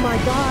 Oh my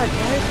god,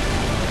 what?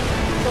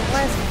 The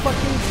last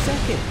fucking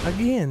second.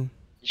 Again.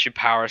 You should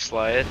power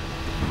slide.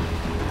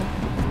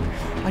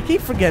 I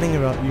keep forgetting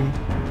about you.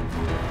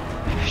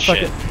 Fuck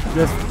Shit. it.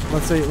 Let's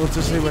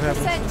just see what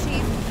happens. 50%,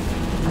 Chief.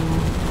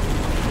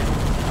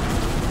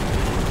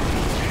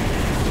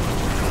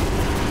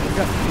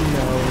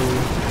 No.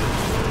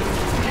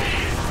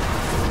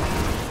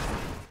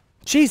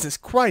 Jesus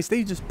Christ,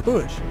 they just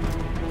push.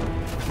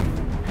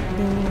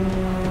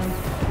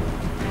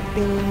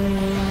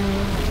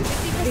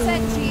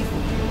 50%, Chief.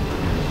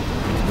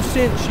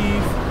 Percent,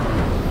 Chief.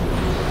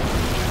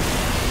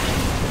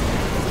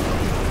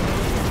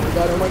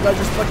 Oh my god,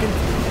 just fucking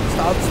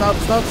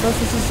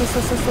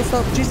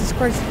stop. Jesus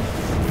Christ.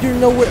 You're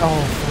nowhere.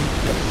 Oh,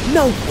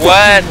 no.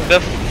 What the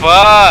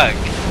fuck?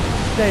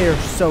 They are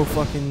so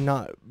fucking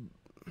not.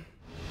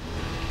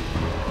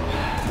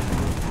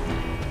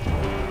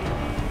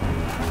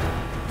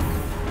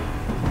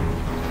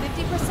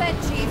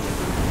 Chief.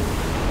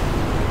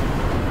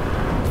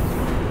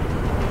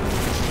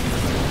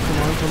 Come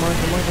on.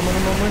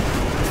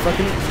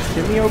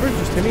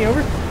 Just hit me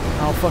over.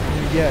 Oh,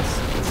 fucking yes.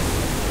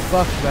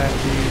 Fuck that,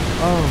 dude.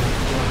 Oh, my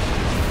god.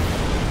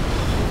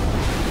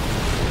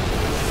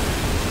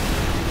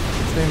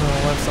 Stay on the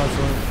left side so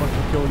I don't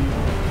fucking kill you.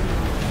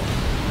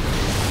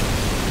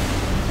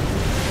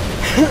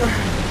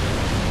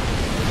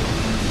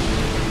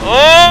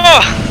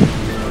 Oh!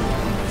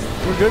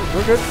 We're good.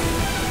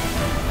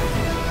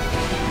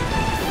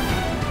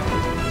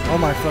 Oh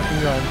my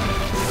fucking god.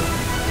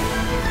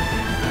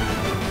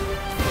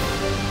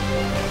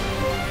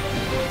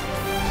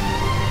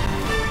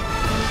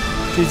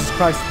 Jesus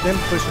Christ, them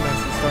pushing us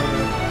is starting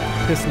to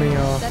piss me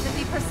off.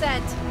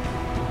 70%.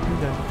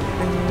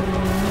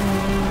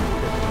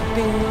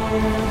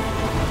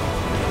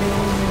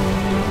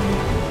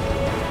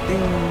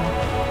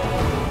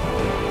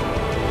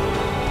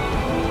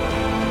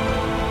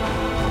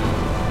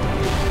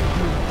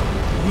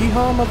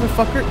 Yeehaw,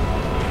 motherfucker.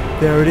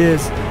 There it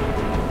is.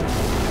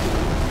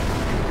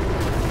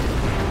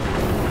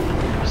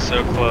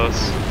 So close.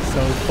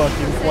 So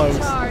fucking close.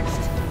 Charged.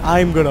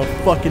 I'm gonna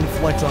fucking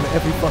flex on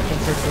every fucking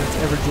person that's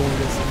ever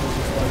joined us. And we're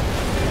just like,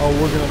 oh,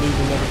 we're gonna leave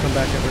and never come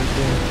back ever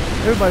again.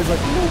 Everybody's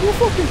like, no, we'll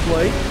fucking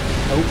play.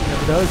 Nope,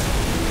 never does.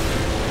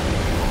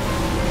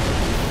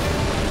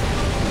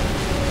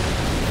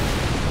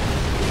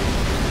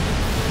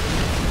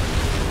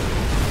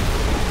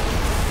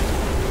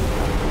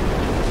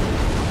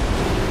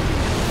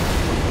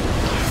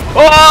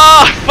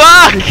 Oh,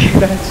 fuck!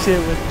 That shit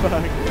was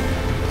fucked.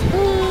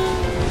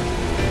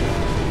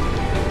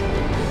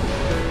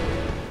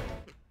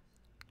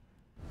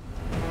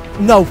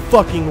 No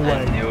fucking way.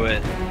 I knew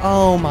it.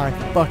 Oh my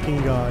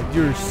fucking god.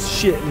 You're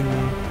shitting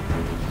me.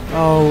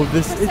 Oh,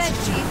 this it's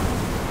Chief.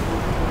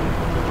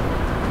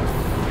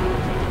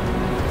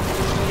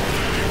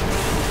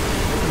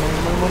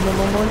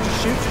 Come on, just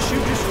shoot.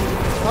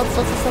 Stop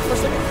for a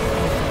second.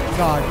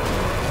 God.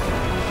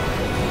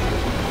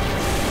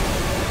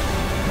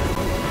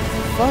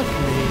 Fuck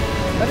me.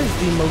 That is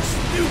the most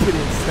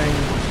stupidest thing.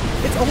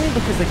 It's only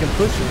because they can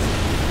push us.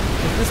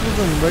 If this was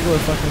in regular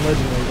fucking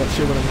Legendary, that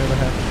shit would have never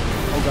happened.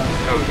 Oh god.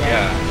 Oh,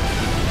 yeah.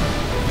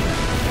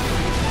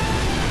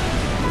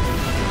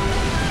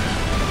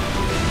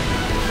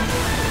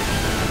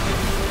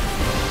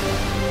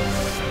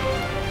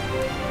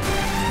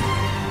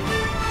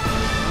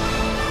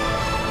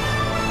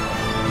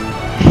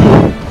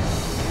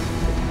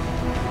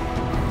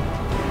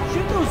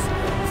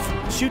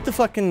 Shoot the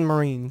fucking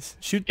Marines.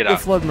 Shoot Get the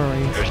out. Flood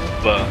Marines. There's the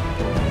butt.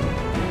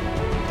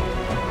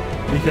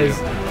 Because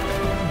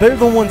they're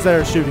the ones that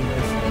are shooting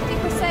this.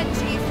 50%,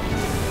 Chief.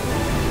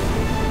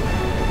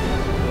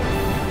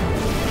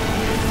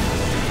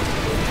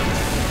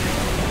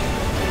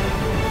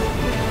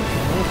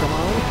 Oh, come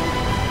on.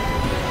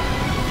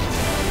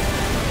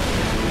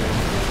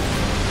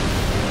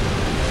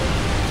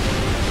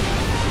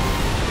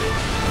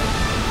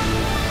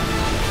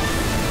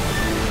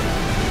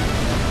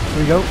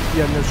 Here we go.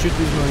 Yeah, no, shoot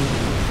these Marines.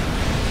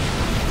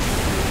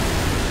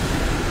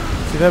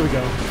 See, there we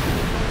go.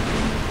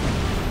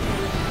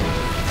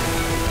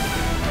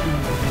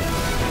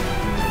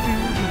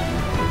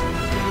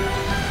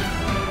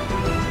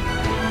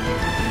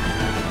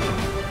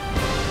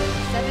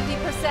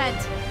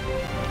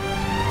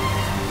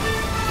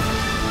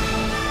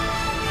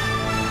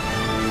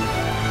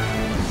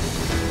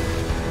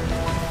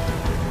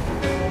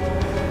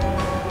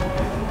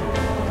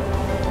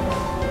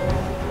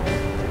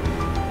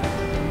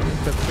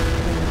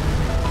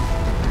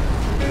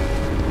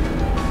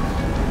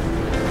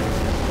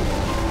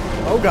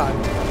 Oh god.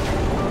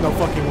 No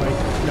fucking way.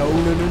 No.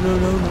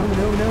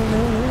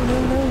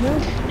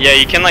 Yeah,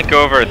 you can like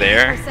go over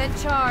there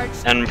 50%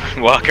 charged. and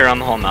walk around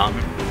the whole mountain.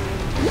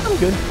 Yeah, I'm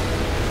good.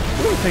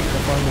 We're gonna take the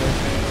fun way.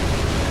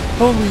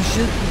 Holy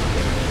shit.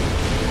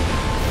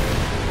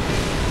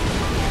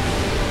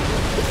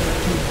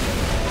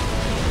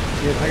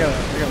 Dude, I gotta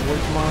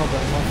work tomorrow, but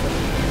I'm off.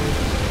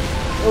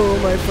 Oh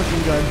my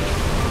fucking god.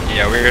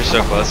 Yeah, we were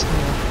so close.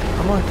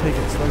 I'm gonna take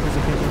it slow because I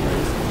can't do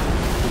this.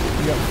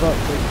 We got fucked.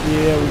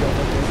 Yeah, we got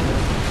fucked.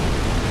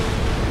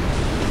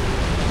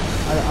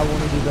 I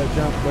want to do that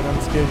jump, but I'm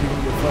scared you're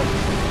gonna get fucked.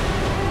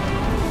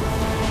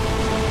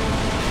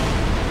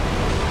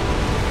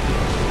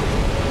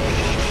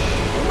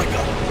 Oh my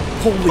god.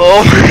 Holy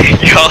Oh my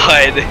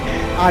god.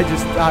 I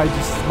just,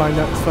 my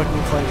nuts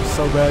fucking flamed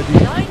so bad,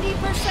 dude. 90%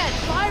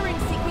 firing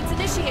sequence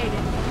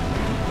initiated.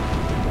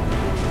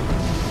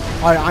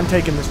 Alright, I'm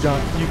taking this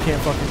jump. You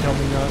can't fucking tell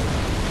me not.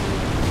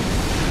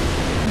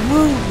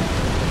 Woo!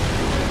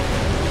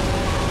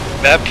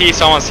 That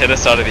piece almost hit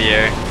us out of the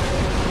air.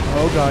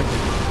 Oh god.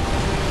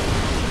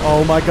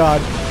 Oh my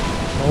god.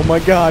 Oh my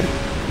god.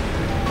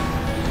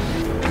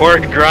 Poor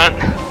grunt.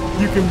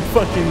 You can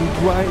fucking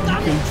grind. You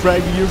can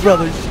drag your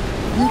brothers.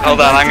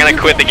 Hold on, I'm gonna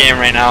quit the game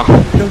right now.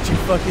 Don't you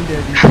fucking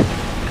dare, dude.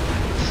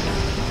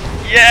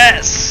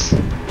 Yes!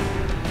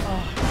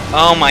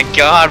 Oh my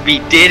god, we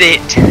did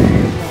it!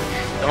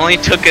 It only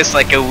took us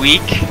like a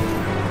week.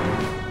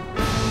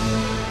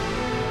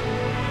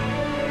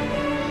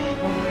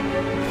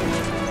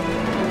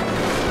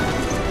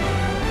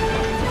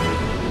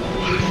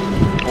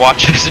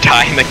 Watch us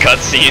die in the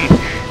cutscene.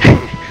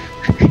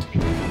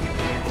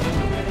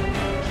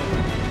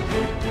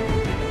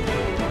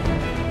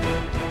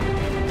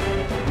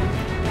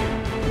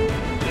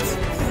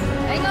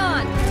 Hang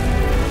on.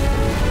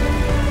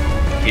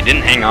 He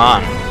didn't hang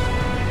on.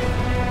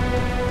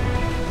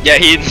 Yeah,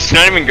 he's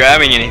not even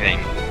grabbing anything.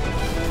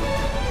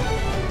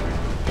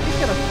 He's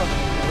gonna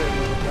fucking quit,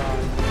 oh god.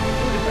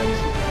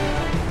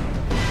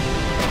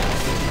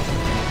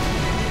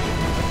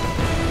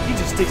 He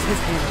just sticks his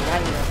hand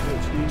right in that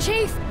bitch, dude.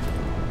 Chief!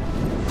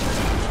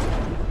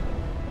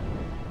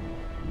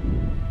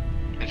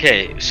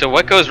 Okay, so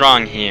what goes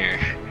wrong here?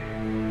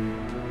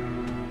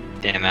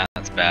 Damn,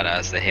 that's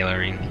badass, the Halo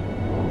ring.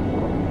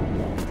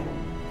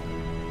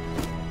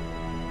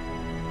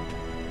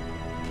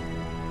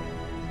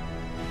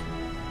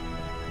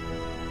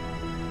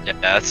 Yeah,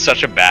 that's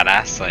such a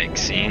badass, like,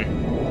 scene.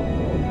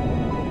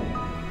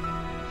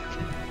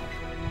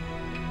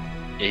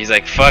 Yeah, he's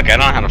like, fuck, I don't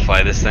know how to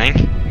fly this thing.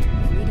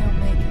 If we don't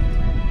make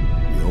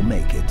it, We'll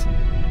make it.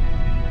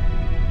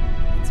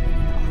 it's been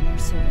an honor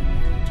serving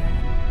with you, John.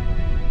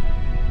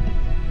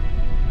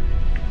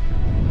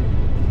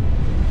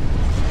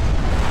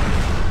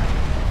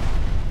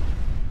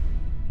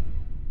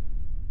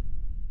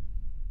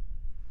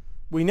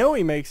 We know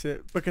he makes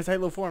it because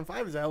Halo 4 and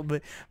 5 is out,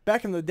 but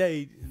back in the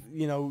day,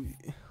 you know...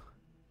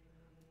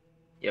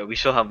 Yeah, we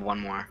still have one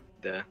more,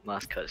 the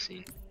last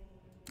cutscene.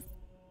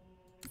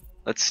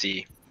 Let's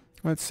see.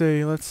 Let's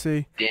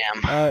see.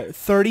 Damn.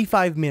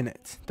 35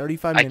 minutes.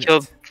 35 I minutes.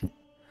 killed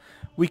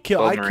We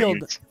killed. 12 I killed.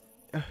 Marines.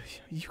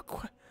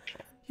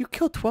 You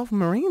killed 12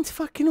 Marines?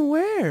 Fucking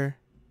where?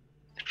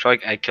 I feel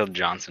like I killed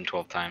Johnson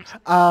 12 times.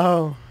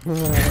 Oh.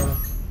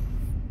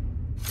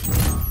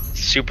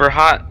 Super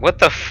hot? What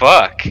the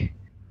fuck?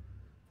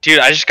 Dude,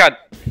 I just got...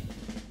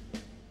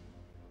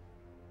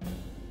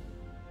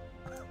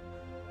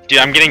 Dude,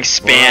 I'm getting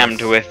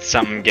spammed with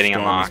something getting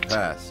Storm is unlocked.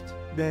 past.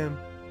 Damn.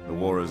 The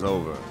war is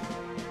over.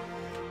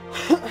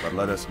 But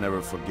let us never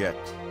forget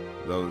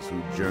those who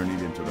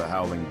journeyed into the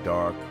howling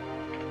dark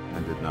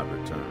and did not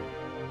return.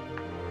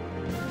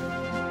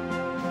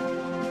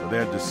 For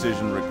their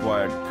decision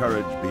required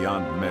courage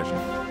beyond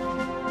measure,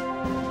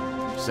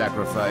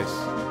 sacrifice,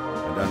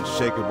 and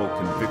unshakable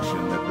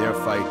conviction that their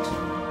fight,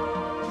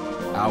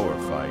 our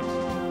fight,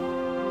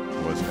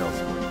 was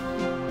elsewhere.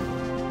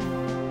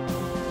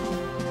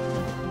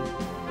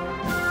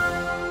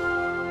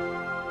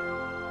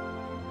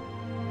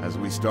 As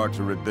we start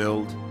to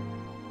rebuild,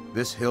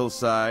 this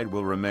hillside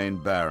will remain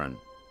barren,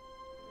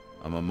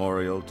 a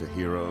memorial to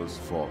heroes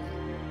fallen.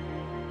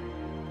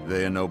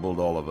 They ennobled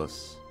all of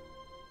us,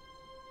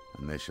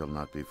 and they shall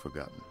not be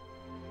forgotten.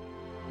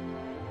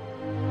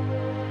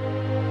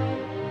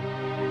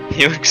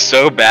 He looks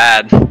so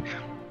bad.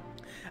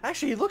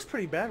 Actually, he looks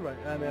pretty bad right.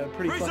 I mean,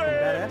 pretty fucking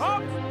badass.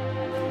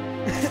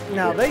 Right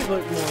now they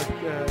look more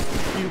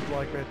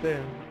cube-like right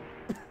there.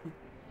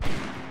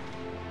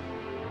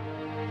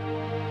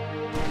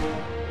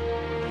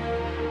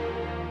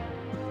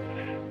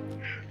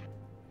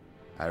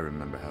 I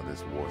remember how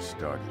this war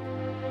started,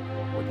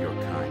 what your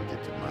kind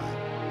did to mine.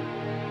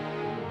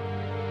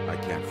 I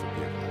can't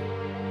forgive you.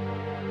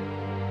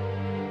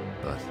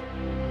 But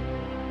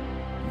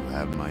you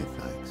have my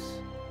thanks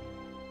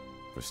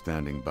for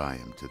standing by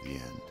him to the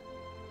end.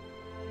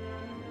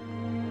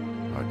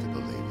 Hard to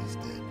believe he's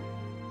dead.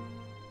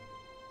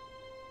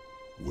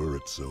 Were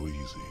it so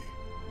easy.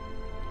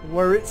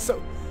 Were it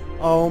so...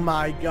 Oh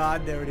my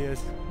god, there it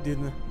is.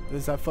 Dude,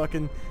 there's that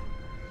fucking...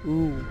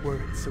 Ooh,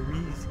 were it so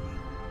easy.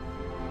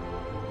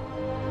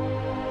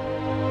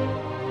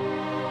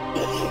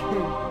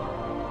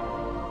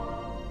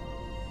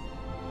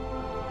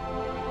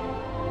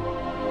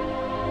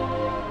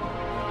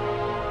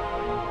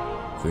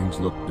 Things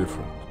look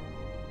different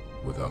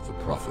without the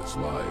prophet's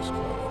lies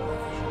clouding my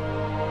vision.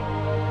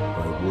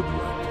 I would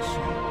like to see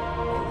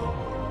our own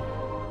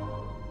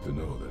world, to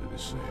know that it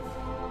is safe.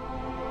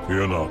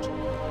 Fear not,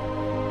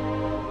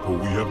 for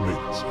we have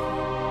made it so.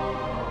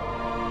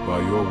 By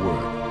your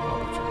word,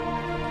 Arbiter.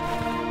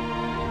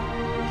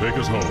 Take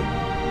us home.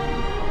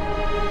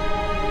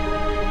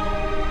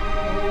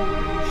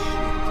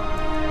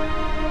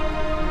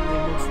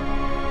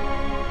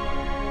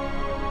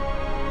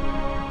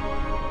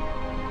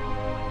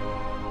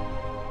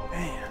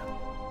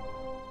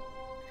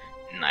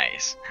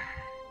 Nice.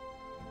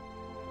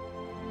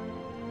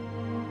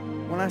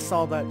 When I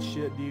saw that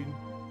shit, dude,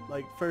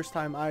 like, first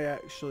time I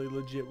actually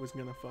legit was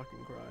gonna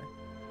fucking cry.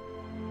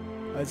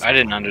 I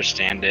didn't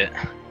understand it.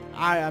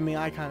 I mean,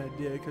 I kind of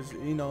did, because,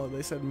 you know,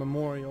 they said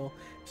memorial.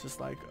 It's just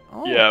like,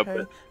 oh, Yeah, okay.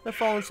 but... They're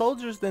fallen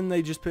soldiers, then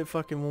they just put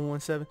fucking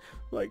 117.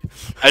 Like...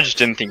 I just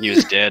didn't think he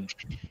was dead.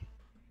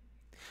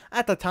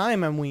 At the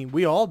time, and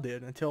we all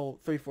did, until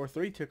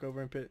 343 took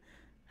over and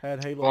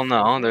had Halo. Well,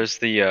 no, there's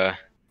a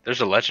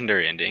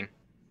legendary ending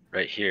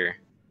right here.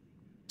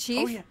 Chief?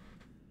 Oh, yeah.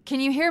 Can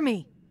you hear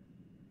me?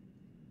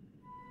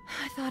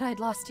 I thought I'd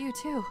lost you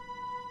too.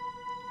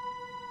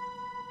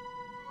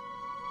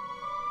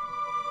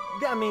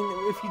 Yeah, I mean,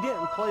 if you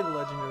didn't play the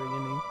legendary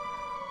ending.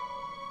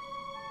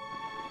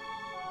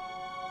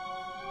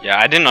 Yeah,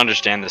 I didn't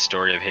understand the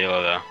story of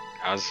Halo though.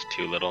 I was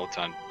too little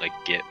to like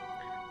get.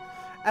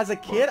 As a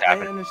kid, I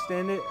didn't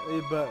understand it,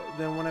 but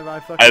then whenever I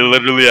fucking... I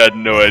literally had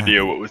no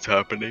idea what was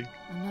happening.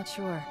 I'm not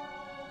sure.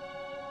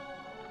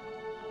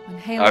 When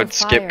Halo I would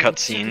skip fired, it shook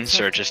cutscenes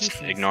itself or to just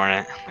pieces. ignoring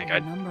it. Like The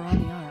number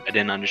on the arc. I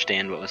didn't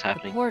understand what was The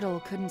happening. portal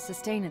couldn't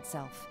sustain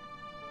itself.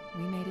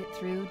 We made it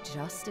through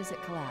just as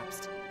it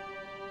collapsed.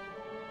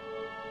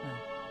 Well,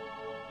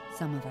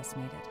 some of us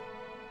made it.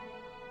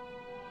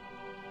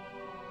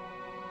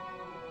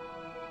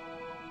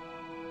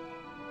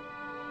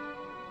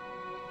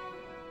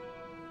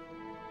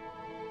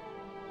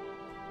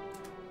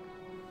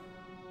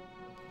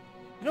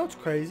 You know what's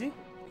crazy?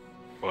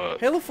 What?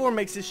 Halo 4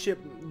 makes this ship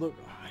look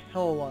a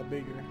hell of a lot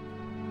bigger.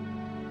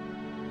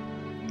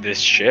 This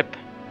ship?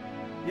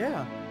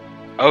 Yeah.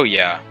 Oh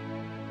yeah.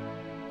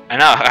 I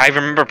know. I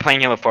remember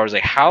playing Halo 4. I was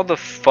like, how the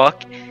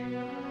fuck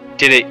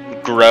did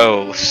it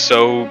grow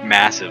so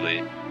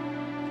massively?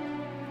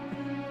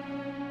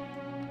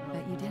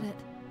 Bet you did it.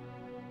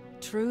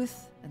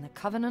 Truth and the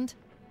Covenant,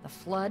 the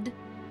Flood.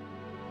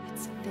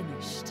 It's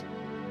finished.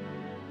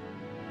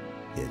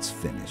 It's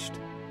finished.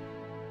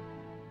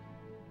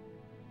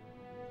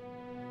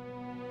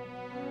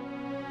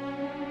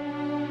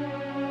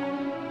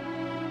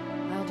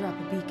 I'll drop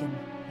a beacon,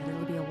 but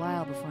it'll be a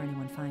while before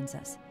anyone finds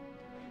us.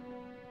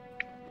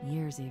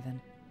 Years, even.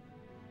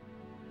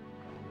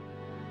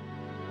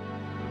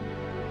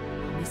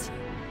 I miss you.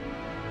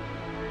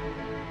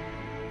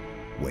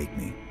 Wake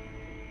me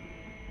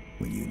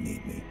when you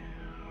need me.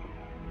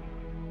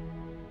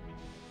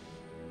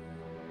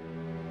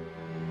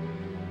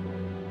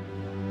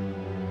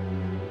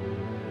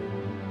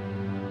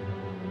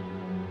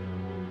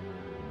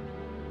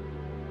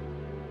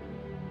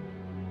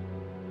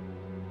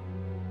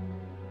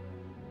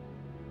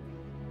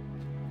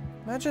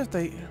 Imagine if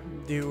they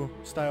do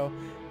style,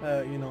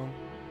 you know,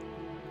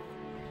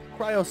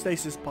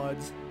 cryostasis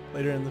pods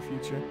later in the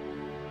future.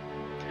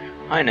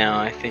 I know.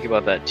 I think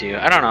about that too.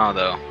 I don't know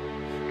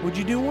though. Would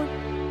you do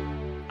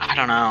one? I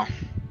don't know.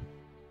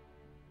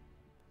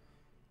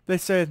 They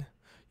said,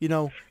 you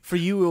know, for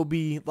you it'll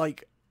be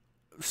like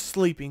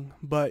sleeping,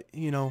 but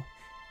you know.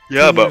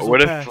 Yeah, 10 but years what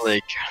will if pass.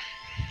 like,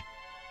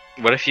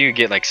 what if you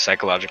get like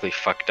psychologically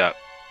fucked up?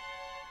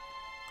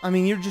 I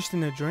mean, you're just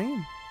in a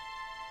dream.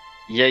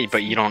 Yeah,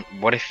 but you don't.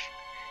 What if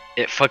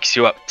it fucks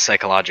you up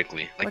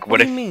psychologically? Like, What what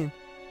do if? you mean?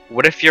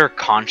 What if you're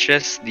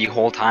conscious the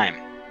whole time?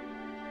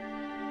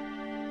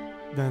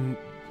 Then,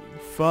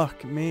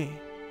 fuck me.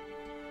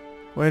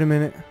 Wait a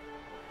minute.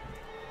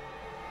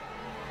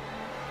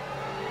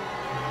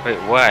 Wait,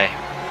 why?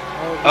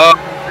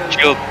 Oh,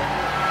 shield.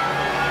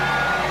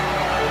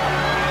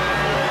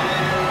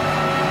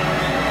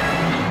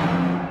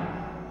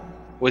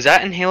 Was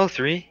that in Halo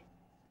 3?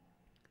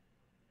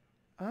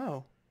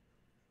 Oh.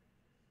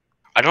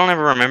 I don't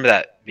ever remember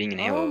that being in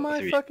Oh Halo my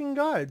 3. fucking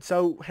god.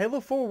 So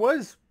Halo 4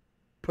 was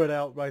put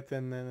out right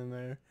then and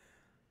there.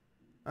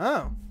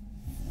 Oh.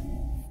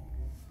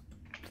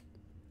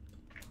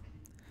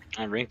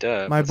 I ranked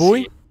up. My let's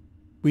boy, see.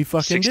 we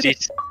fucking did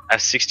it.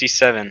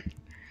 67.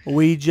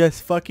 We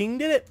just fucking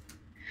did it.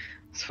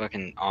 It's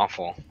fucking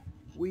awful.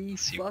 We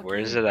Let's see, fucking where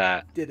is it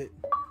at? did it.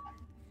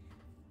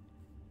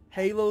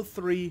 Halo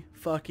 3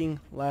 fucking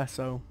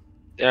LASO.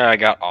 There, I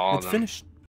got all It's of them. finished.